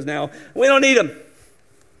whatever there is now. We don't need him.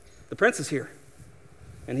 The prince is here.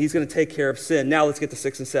 And he's going to take care of sin. Now let's get to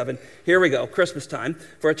 6 and 7. Here we go. Christmas time.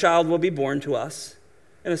 For a child will be born to us,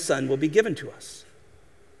 and a son will be given to us.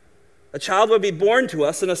 A child will be born to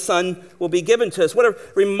us, and a son will be given to us. What a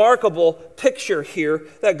remarkable picture here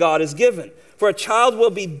that God has given. For a child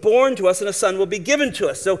will be born to us, and a son will be given to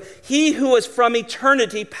us. So he who is from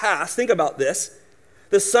eternity past, think about this,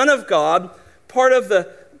 the Son of God, part of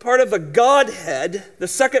the Godhead, the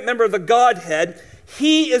second member of the Godhead,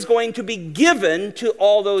 he is going to be given to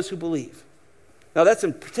all those who believe. Now that's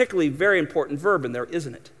a particularly very important verb in there,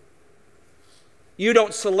 isn't it? You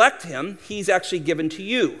don't select him, he's actually given to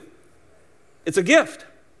you. It's a gift.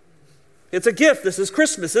 It's a gift. This is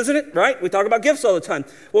Christmas, isn't it? Right? We talk about gifts all the time.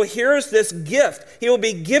 Well, here's this gift. He will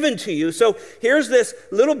be given to you. So here's this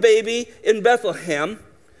little baby in Bethlehem,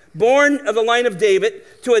 born of the line of David,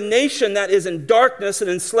 to a nation that is in darkness and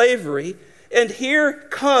in slavery. And here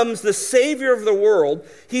comes the Savior of the world.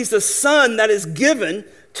 He's the Son that is given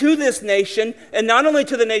to this nation, and not only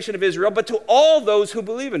to the nation of Israel, but to all those who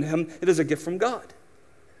believe in him. It is a gift from God.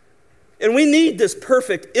 And we need this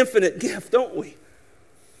perfect, infinite gift, don't we?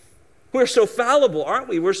 We're so fallible, aren't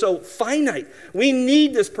we? We're so finite. We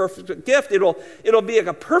need this perfect gift. It'll be like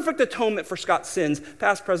a perfect atonement for Scott's sins,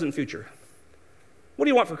 past, present, and future. What do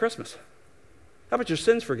you want for Christmas? How about your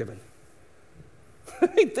sins forgiven? I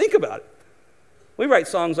mean, think about it. We write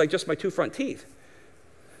songs like Just My Two Front Teeth.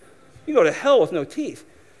 You go to hell with no teeth.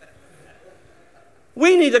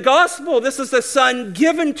 We need the gospel. This is the Son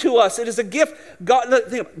given to us. It is a gift.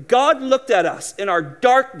 God looked at us in our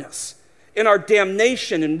darkness, in our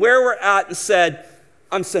damnation, and where we're at and said,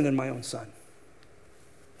 I'm sending my own Son.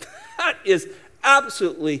 That is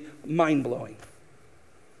absolutely mind-blowing.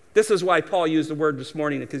 This is why Paul used the word this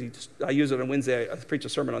morning, because I used it on Wednesday. I preached a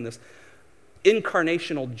sermon on this.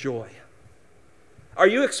 Incarnational joy. Are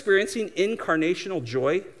you experiencing incarnational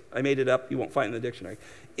joy? I made it up. You won't find it in the dictionary.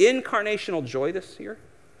 Incarnational joy this year?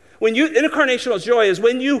 Incarnational joy is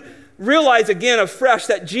when you realize again afresh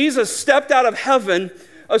that Jesus stepped out of heaven,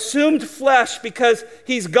 assumed flesh because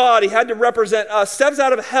he's God. He had to represent us. Steps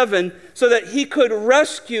out of heaven so that he could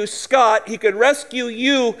rescue Scott. He could rescue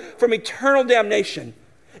you from eternal damnation.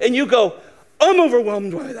 And you go, I'm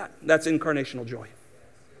overwhelmed by that. That's incarnational joy.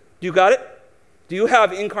 Do you got it? Do you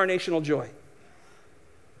have incarnational joy?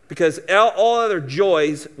 Because all other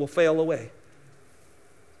joys will fail away.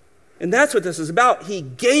 And that's what this is about. He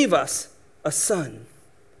gave us a son.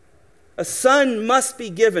 A son must be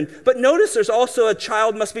given. But notice there's also a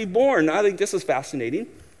child must be born. I think this is fascinating.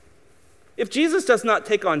 If Jesus does not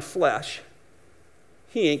take on flesh,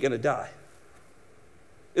 he ain't going to die.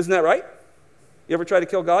 Isn't that right? You ever try to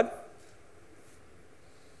kill God?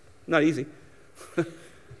 Not easy.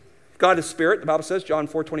 God is spirit, the Bible says, John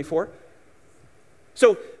 4:24.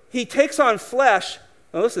 So he takes on flesh,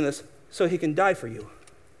 now listen to this, so he can die for you.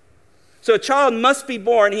 So a child must be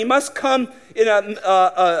born. He must come in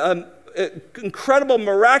an incredible,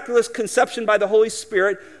 miraculous conception by the Holy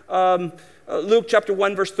Spirit. Luke chapter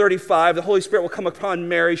 1, verse 35, the Holy Spirit will come upon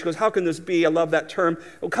Mary. She goes, how can this be? I love that term.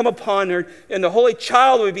 It will come upon her, and the Holy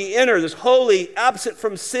Child will be in her, this holy, absent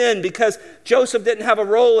from sin, because Joseph didn't have a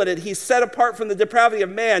role in it. He's set apart from the depravity of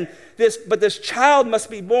man. But this child must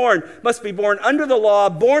be born under the law,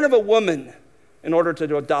 born of a woman, in order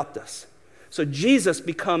to adopt us. So Jesus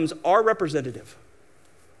becomes our representative.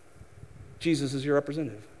 Jesus is your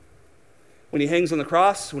representative. When he hangs on the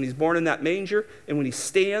cross, when he's born in that manger, and when he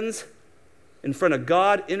stands in front of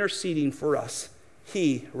God interceding for us,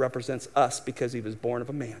 he represents us because he was born of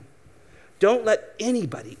a man. Don't let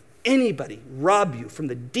anybody rob you from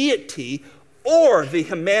the deity or the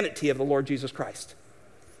humanity of the Lord Jesus Christ.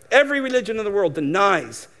 Every religion in the world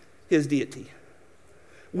denies his deity.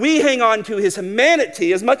 We hang on to his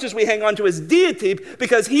humanity as much as we hang on to his deity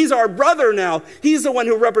because he's our brother now. He's the one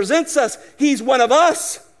who represents us. He's one of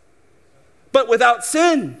us, but without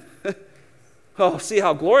sin. Oh, see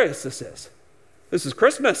how glorious this is. This is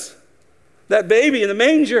Christmas. That baby in the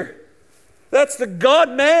manger. That's the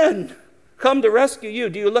God-man come to rescue you.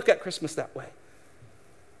 Do you look at Christmas that way?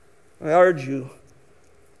 I urge you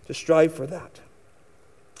to strive for that.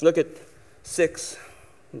 Look at 6.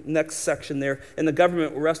 Next section there, and the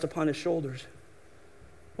government will rest upon his shoulders.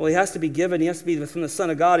 Well, he has to be given. He has to be from the Son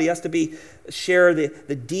of God. He has to share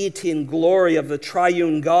the deity and glory of the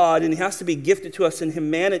triune God, and he has to be gifted to us in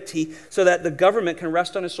humanity so that the government can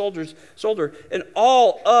rest on his shoulder, and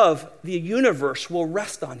all of the universe will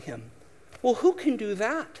rest on him. Well, who can do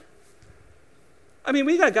that? I mean,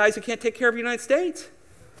 we got guys who can't take care of the United States,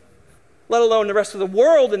 let alone the rest of the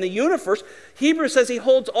world and the universe. Hebrews says he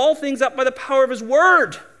holds all things up by the power of his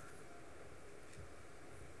word.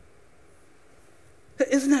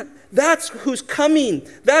 That's who's coming.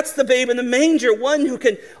 That's the babe in the manger, one who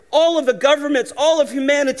can, all of the governments, all of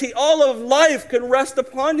humanity, all of life can rest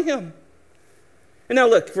upon him. And now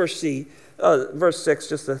look, verse 6,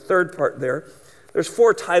 just the third part there. There's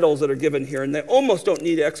 4 titles that are given here, and they almost don't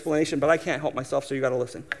need explanation, but I can't help myself, so you got to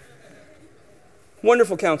listen.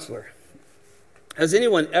 Wonderful Counselor. Has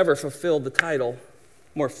anyone ever fulfilled the title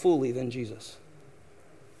more fully than Jesus?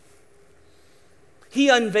 He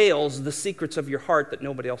unveils the secrets of your heart that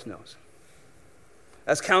nobody else knows.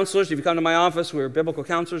 As counselors, if you come to my office, we're biblical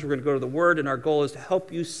counselors, we're going to go to the Word, and our goal is to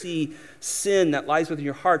help you see sin that lies within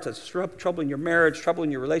your heart, that's troubling your marriage,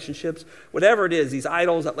 troubling your relationships, whatever it is, these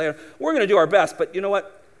idols that lay on. We're going to do our best, but you know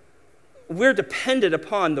what? We're dependent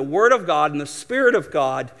upon the Word of God and the Spirit of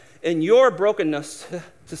God and your brokenness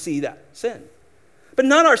to see that sin. But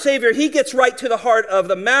not our Savior. He gets right to the heart of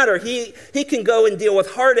the matter. He can go and deal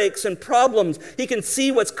with heartaches and problems. He can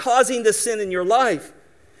see what's causing the sin in your life.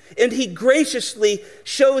 And he graciously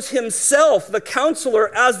shows himself, the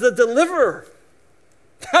counselor, as the deliverer.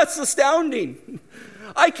 That's astounding.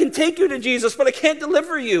 I can take you to Jesus, but I can't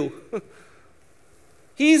deliver you.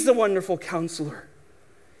 He's the wonderful counselor.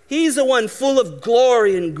 He's the one full of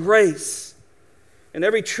glory and grace. And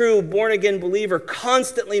every true born-again believer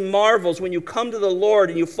constantly marvels when you come to the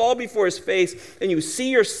Lord and you fall before his face and you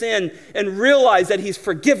see your sin and realize that he's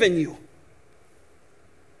forgiven you.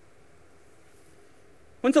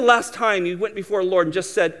 When's the last time you went before the Lord and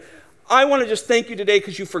just said, I want to just thank you today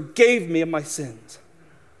because you forgave me of my sins?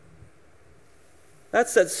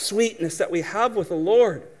 That's that sweetness that we have with the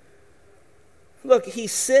Lord. Look, he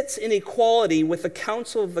sits in equality with the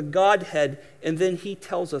counsel of the Godhead, and then he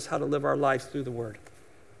tells us how to live our lives through the Word.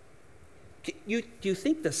 Do you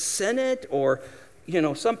think the Senate or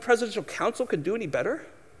some presidential council could do any better?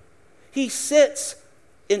 He sits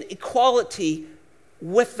in equality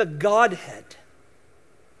with the Godhead.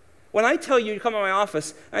 When I tell you to come to my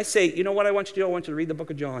office, I say, you know what I want you to do? I want you to read the book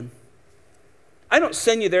of John. I don't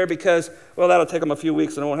send you there because, well, that'll take them a few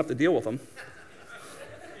weeks and I won't have to deal with them.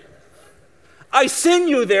 I send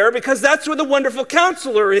you there because that's where the wonderful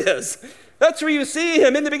counselor is. That's where you see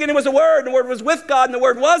him. In the beginning was the Word, and the Word was with God, and the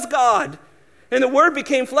Word was God. And the Word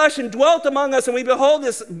became flesh and dwelt among us, and we behold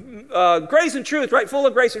this grace and truth, right? Full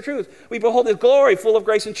of grace and truth. We behold his glory, full of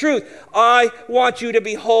grace and truth. I want you to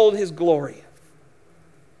behold his glory.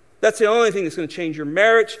 That's the only thing that's going to change your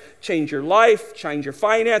marriage, change your life, change your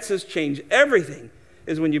finances, change everything,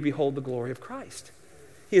 is when you behold the glory of Christ.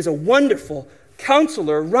 He is a wonderful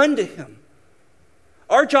counselor. Run to him.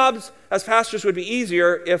 Our jobs as pastors would be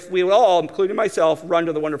easier if we all, including myself, run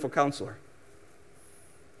to the wonderful counselor.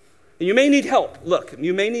 And you may need help. Look,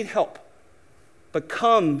 you may need help. But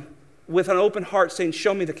come with an open heart saying,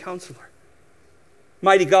 show me the counselor.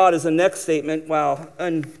 Mighty God is the next statement. Wow,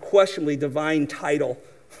 unquestionably divine title.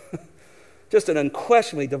 Just an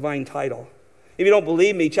unquestionably divine title. If you don't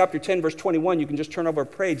believe me, chapter 10, verse 21, you can just turn over a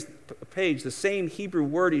page. The same Hebrew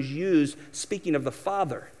word is used speaking of the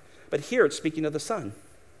Father. But here it's speaking of the Son.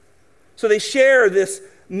 So they share this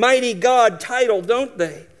mighty God title, don't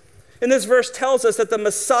they? And this verse tells us that the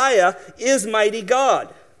Messiah is mighty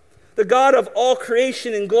God, the God of all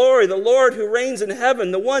creation and glory, the Lord who reigns in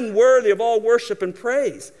heaven, the one worthy of all worship and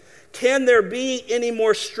praise. Can there be any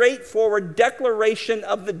more straightforward declaration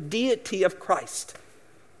of the deity of Christ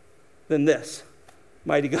than this?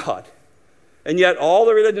 Mighty God. And yet all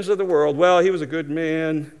the religions of the world, well, he was a good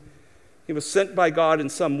man. He was sent by God in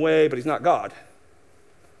some way, but he's not God.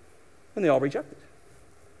 And they all reject it.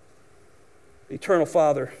 Eternal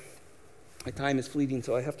Father. My time is fleeting,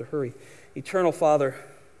 so I have to hurry. Eternal Father.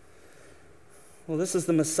 Well, this is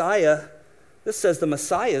the Messiah. This says the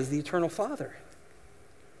Messiah is the eternal Father.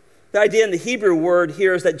 The idea in the Hebrew word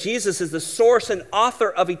here is that Jesus is the source and author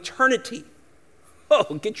of eternity.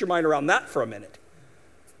 Oh, get your mind around that for a minute.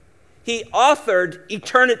 He authored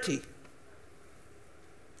eternity.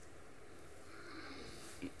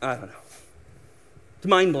 I don't know. It's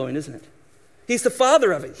mind-blowing, isn't it? He's the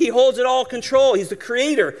father of it. He holds it all control. He's the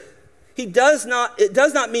creator. It does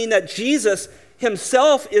not mean that Jesus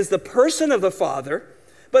himself is the person of the Father,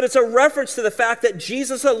 but it's a reference to the fact that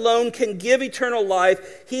Jesus alone can give eternal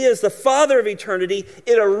life. He is the Father of eternity.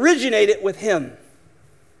 It originated with him.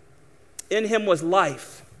 In him was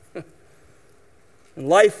life. And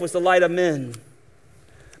life was the light of men.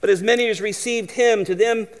 But as many as received him, to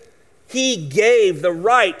them he gave the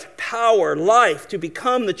right, power, life to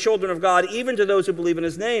become the children of God, even to those who believe in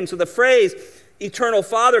his name. So the phrase eternal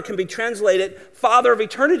Father can be translated Father of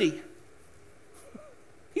eternity.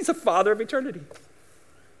 He's a Father of eternity.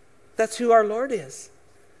 That's who our Lord is.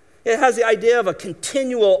 It has the idea of a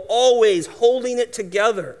continual, always holding it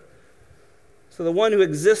together. So the one who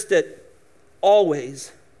existed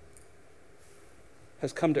always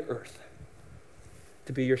has come to earth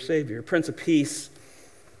to be your Savior. Prince of Peace.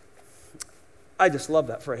 I just love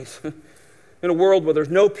that phrase. In a world where there's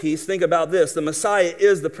no peace, think about this. The Messiah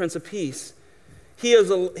is the Prince of Peace. He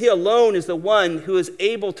alone is the one who is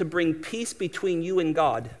able to bring peace between you and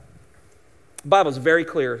God. The Bible is very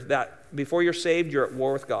clear that before you're saved, you're at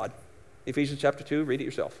war with God. Ephesians chapter 2, read it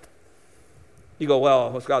yourself. You go,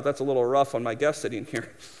 well, God, that's a little rough on my guest sitting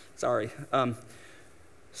here. Sorry.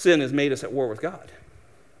 Sin has made us at war with God.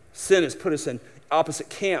 Sin has put us in opposite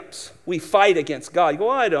camps. We fight against God. You go,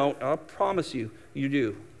 well, I don't. I promise you, you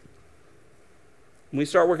do. When we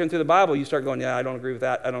start working through the Bible, you start going, yeah, I don't agree with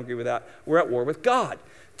that. I don't agree with that. We're at war with God.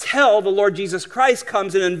 Till the Lord Jesus Christ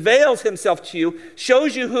comes and unveils himself to you,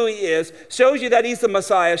 shows you who he is, shows you that he's the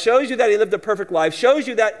Messiah, shows you that he lived a perfect life, shows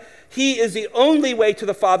you that he is the only way to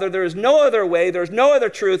the Father. There is no other way. There's no other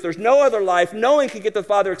truth. There's no other life. No one can get to the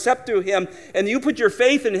Father except through him. And you put your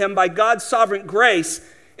faith in him by God's sovereign grace,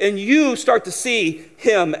 and you start to see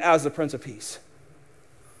him as the Prince of Peace.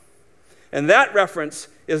 And that reference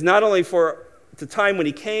is not only the time when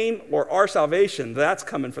he came, or our salvation, that's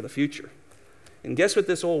coming for the future. And guess what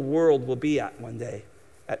this old world will be at one day?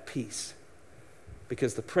 At peace.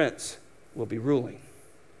 Because the prince will be ruling.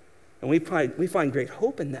 And we find great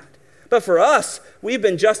hope in that. But for us, we've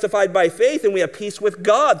been justified by faith, and we have peace with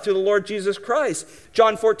God through the Lord Jesus Christ.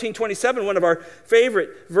 John 14:27, one of our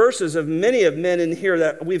favorite verses of many of men in here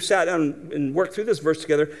that we've sat down and worked through this verse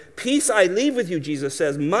together. Peace I leave with you, Jesus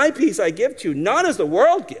says. My peace I give to you, not as the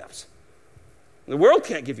world gives. The world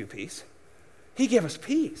can't give you peace. He gave us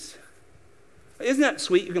peace. Isn't that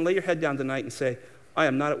sweet? You can lay your head down tonight and say, I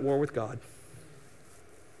am not at war with God.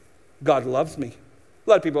 God loves me. A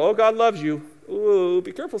lot of people, oh, God loves you. Ooh,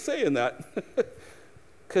 be careful saying that.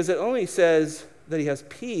 Because it only says that he has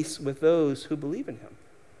peace with those who believe in him.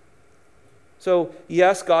 So,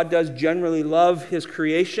 yes, God does generally love his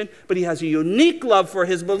creation, but he has a unique love for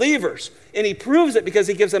his believers. And he proves it because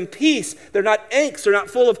he gives them peace. They're not angst. They're not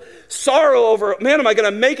full of sorrow over, man, am I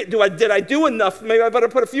going to make it? Did I do enough? Maybe I better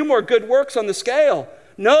put a few more good works on the scale.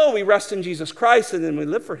 No, we rest in Jesus Christ and then we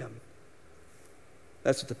live for him.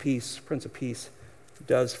 That's what the peace, Prince of Peace,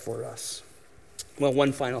 does for us. Well,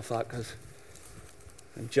 one final thought, because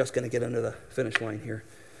I'm just going to get under the finish line here.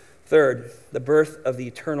 Third, the birth of the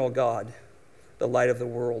eternal God, the light of the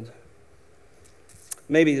world.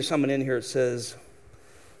 Maybe there's someone in here that says,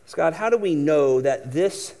 Scott, how do we know that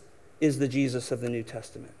this is the Jesus of the New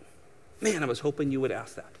Testament? Man, I was hoping you would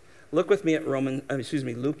ask that. Look with me at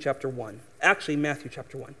Luke chapter 1. Actually, Matthew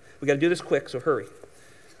chapter 1. We've got to do this quick, so hurry.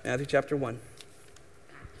 Matthew chapter 1.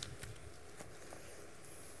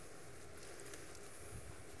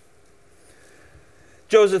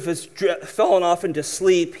 Joseph has fallen off into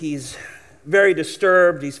sleep. He's very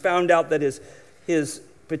disturbed. He's found out that his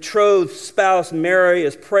betrothed spouse, Mary,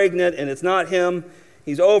 is pregnant, and it's not him.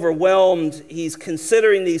 He's overwhelmed. He's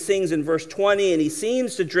considering these things in verse 20, and he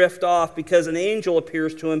seems to drift off because an angel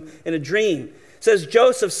appears to him in a dream. It says,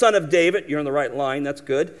 Joseph, son of David, you're on the right line, that's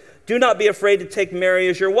good. Do not be afraid to take Mary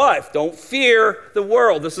as your wife. Don't fear the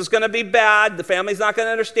world. This is going to be bad. The family's not going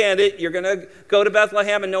to understand it. You're going to go to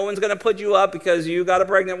Bethlehem and no one's going to put you up because you got a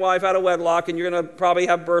pregnant wife out of wedlock and you're going to probably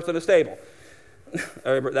have birth in a stable.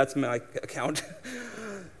 That's my account.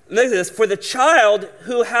 Look at this. For the child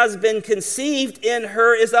who has been conceived in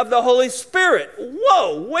her is of the Holy Spirit.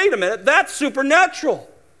 Whoa, wait a minute. That's supernatural.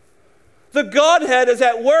 The Godhead is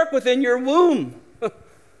at work within your womb.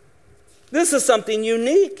 This is something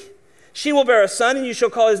unique. She will bear a son, and you shall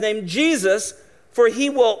call his name Jesus, for he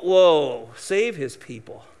will, save his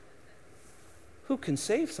people. Who can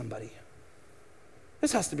save somebody?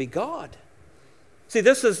 This has to be God. See,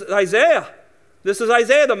 this is Isaiah. This is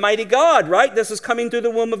Isaiah, the mighty God, right? This is coming through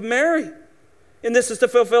the womb of Mary. And this is to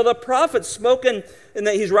fulfill the prophets spoken, and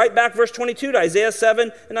that he's right back, verse 22, to Isaiah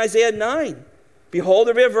 7 and Isaiah 9. Behold,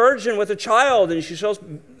 there will be a virgin with a child, and she shall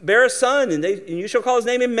bear a son, and you shall call his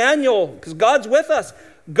name Emmanuel, because God's with us.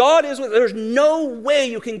 God is with us. There's no way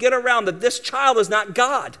you can get around that this child is not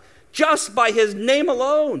God, just by his name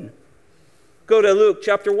alone. Go to Luke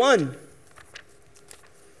chapter 1.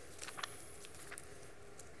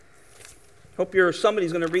 Hope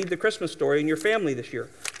somebody's going to read the Christmas story in your family this year.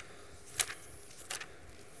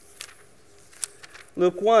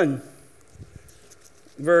 Luke 1,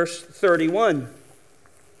 verse 31.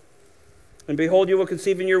 And behold, you will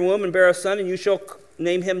conceive in your womb and bear a son, and you shall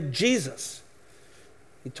name him Jesus.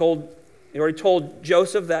 He already told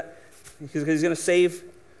Joseph that he's going to save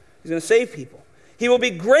people. He will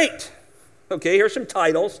be great. Okay, here's some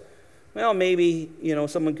titles. Well, maybe,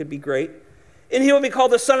 someone could be great. And he will be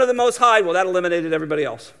called the Son of the Most High. Well, that eliminated everybody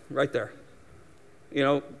else right there.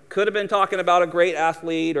 Could have been talking about a great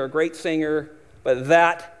athlete or a great singer, but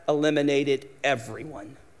that eliminated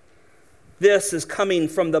everyone. This is coming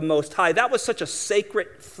from the Most High. That was such a sacred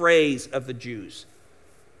phrase of the Jews.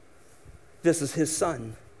 This is his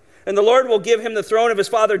son. And the Lord will give him the throne of his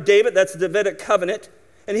father David, that's the Davidic covenant,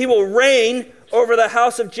 and he will reign over the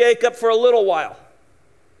house of Jacob for a little while.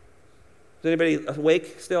 Is anybody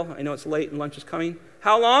awake still? I know it's late and lunch is coming.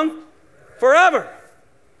 How long? Forever.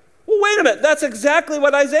 Well, wait a minute. That's exactly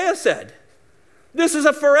what Isaiah said. This is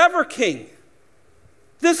a forever king.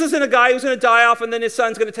 This isn't a guy who's going to die off and then his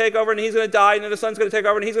son's going to take over and he's going to die and then his son's going to take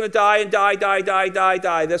over and he's going to die and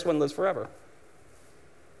die. This one lives forever.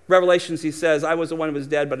 Revelations, he says, I was the one who was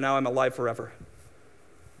dead, but now I'm alive forever.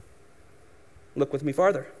 Look with me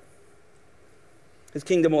farther. His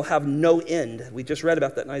kingdom will have no end. We just read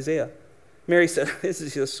about that in Isaiah. Mary said, this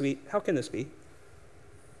is just sweet. How can this be?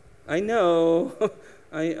 I know.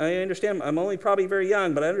 I understand. I'm only probably very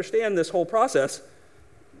young, but I understand this whole process.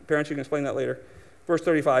 Parents, you can explain that later. Verse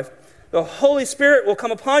 35. The Holy Spirit will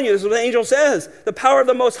come upon you. This is what the angel says. The power of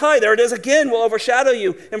the Most High, there it is again, will overshadow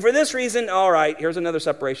you. And for this reason, all right, here's another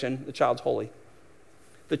separation. The child's holy.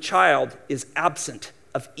 The child is absent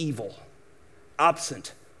of evil,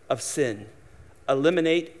 absent of sin.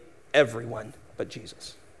 Eliminate everyone but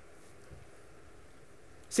Jesus.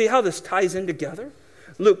 See how this ties in together?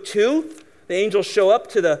 Luke 2, the angels show up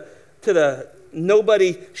to the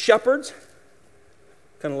nobody shepherds.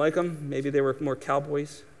 Kind of like them. Maybe they were more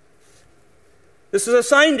cowboys. This is a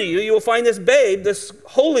sign to you. You will find this babe, this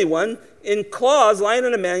holy one, in claws, lying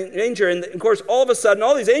in a manger. And of course, all of a sudden,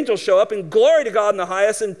 all these angels show up, and glory to God in the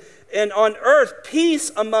highest, and on earth,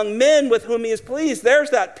 peace among men with whom he is pleased. There's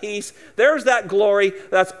that peace. There's that glory.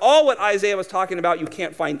 That's all what Isaiah was talking about. You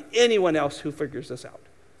can't find anyone else who figures this out.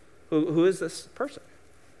 Who is this person?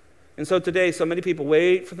 And so today, so many people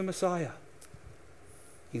wait for the Messiah.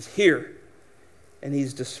 He's here, and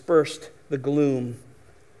he's dispersed the gloom,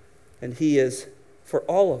 and he is for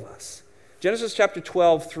all of us. Genesis chapter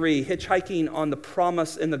 12:3, hitchhiking on the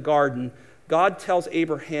promise in the garden, God tells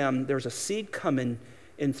Abraham, there's a seed coming,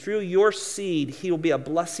 and through your seed, he will be a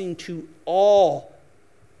blessing to all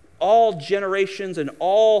generations and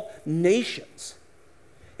all nations.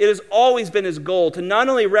 It has always been his goal to not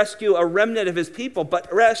only rescue a remnant of his people,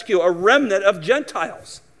 but rescue a remnant of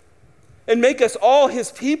Gentiles and make us all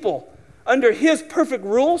his people under his perfect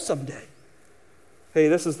rule someday. Hey,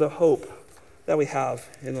 this is the hope that we have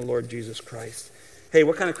in the Lord Jesus Christ. Hey,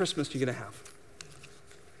 what kind of Christmas are you going to have?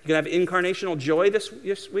 You going to have incarnational joy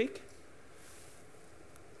this week?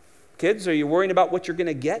 Kids, are you worrying about what you're going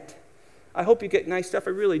to get? I hope you get nice stuff.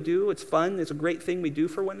 I really do. It's fun. It's a great thing we do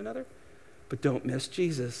for one another. But don't miss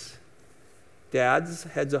Jesus. Dads,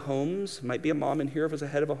 heads of homes, might be a mom in here if it's a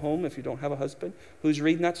head of a home if you don't have a husband. Who's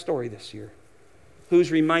reading that story this year?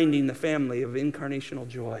 Who's reminding the family of incarnational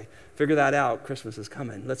joy? Figure that out. Christmas is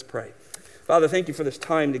coming. Let's pray. Father, thank you for this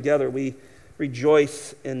time together. We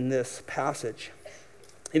rejoice in this passage.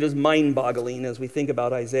 It is mind-boggling as we think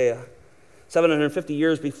about Isaiah. 750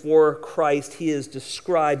 years before Christ, he is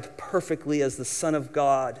described perfectly as the Son of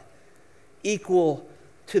God, equal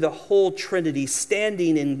to the whole Trinity,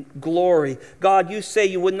 standing in glory. God, you say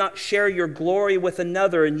you would not share your glory with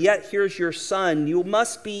another, and yet here's your Son. You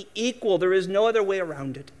must be equal. There is no other way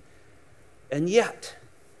around it. And yet,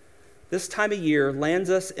 this time of year lands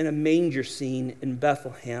us in a manger scene in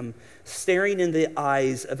Bethlehem, staring in the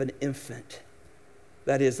eyes of an infant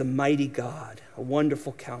that is a mighty God, a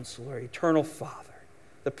wonderful counselor, eternal Father,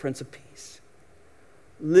 the Prince of Peace.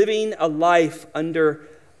 Living a life under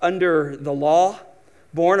the law,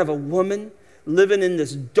 born of a woman, living in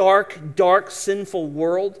this dark, dark, sinful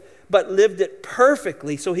world, but lived it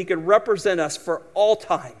perfectly so he could represent us for all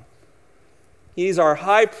time. He's our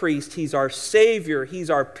high priest. He's our Savior. He's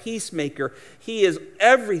our peacemaker. He is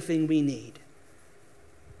everything we need.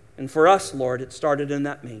 And for us, Lord, it started in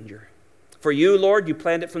that manger. For you, Lord, you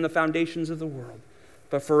planned it from the foundations of the world.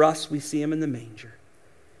 But for us, we see him in the manger.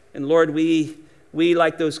 And Lord, we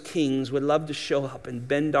like those kings, would love to show up and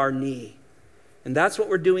bend our knee. And that's what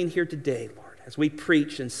we're doing here today, Lord. As we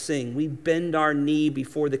preach and sing, we bend our knee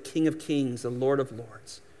before the King of Kings, the Lord of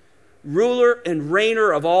Lords, ruler and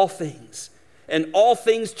reigner of all things, and all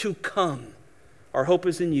things to come. Our hope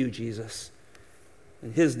is in you, Jesus.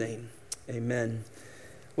 In his name, amen.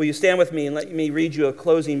 Will you stand with me and let me read you a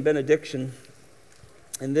closing benediction,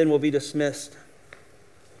 and then we'll be dismissed.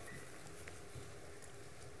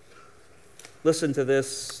 Listen to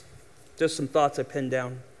this, just some thoughts I penned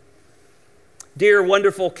down. Dear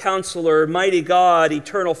wonderful counselor, mighty God,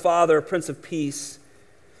 eternal Father, Prince of Peace,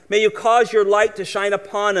 may you cause your light to shine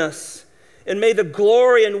upon us, and may the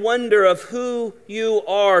glory and wonder of who you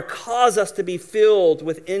are cause us to be filled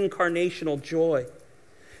with incarnational joy.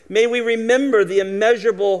 May we remember the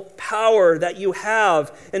immeasurable power that you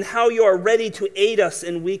have and how you are ready to aid us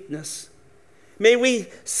in weakness. May we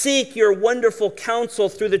seek your wonderful counsel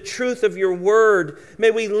through the truth of your word. May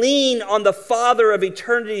we lean on the Father of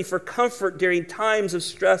eternity for comfort during times of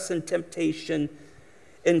stress and temptation,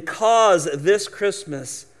 and cause this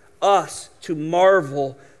Christmas us to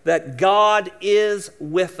marvel that God is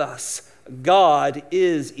with us. God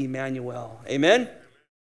is Emmanuel. Amen.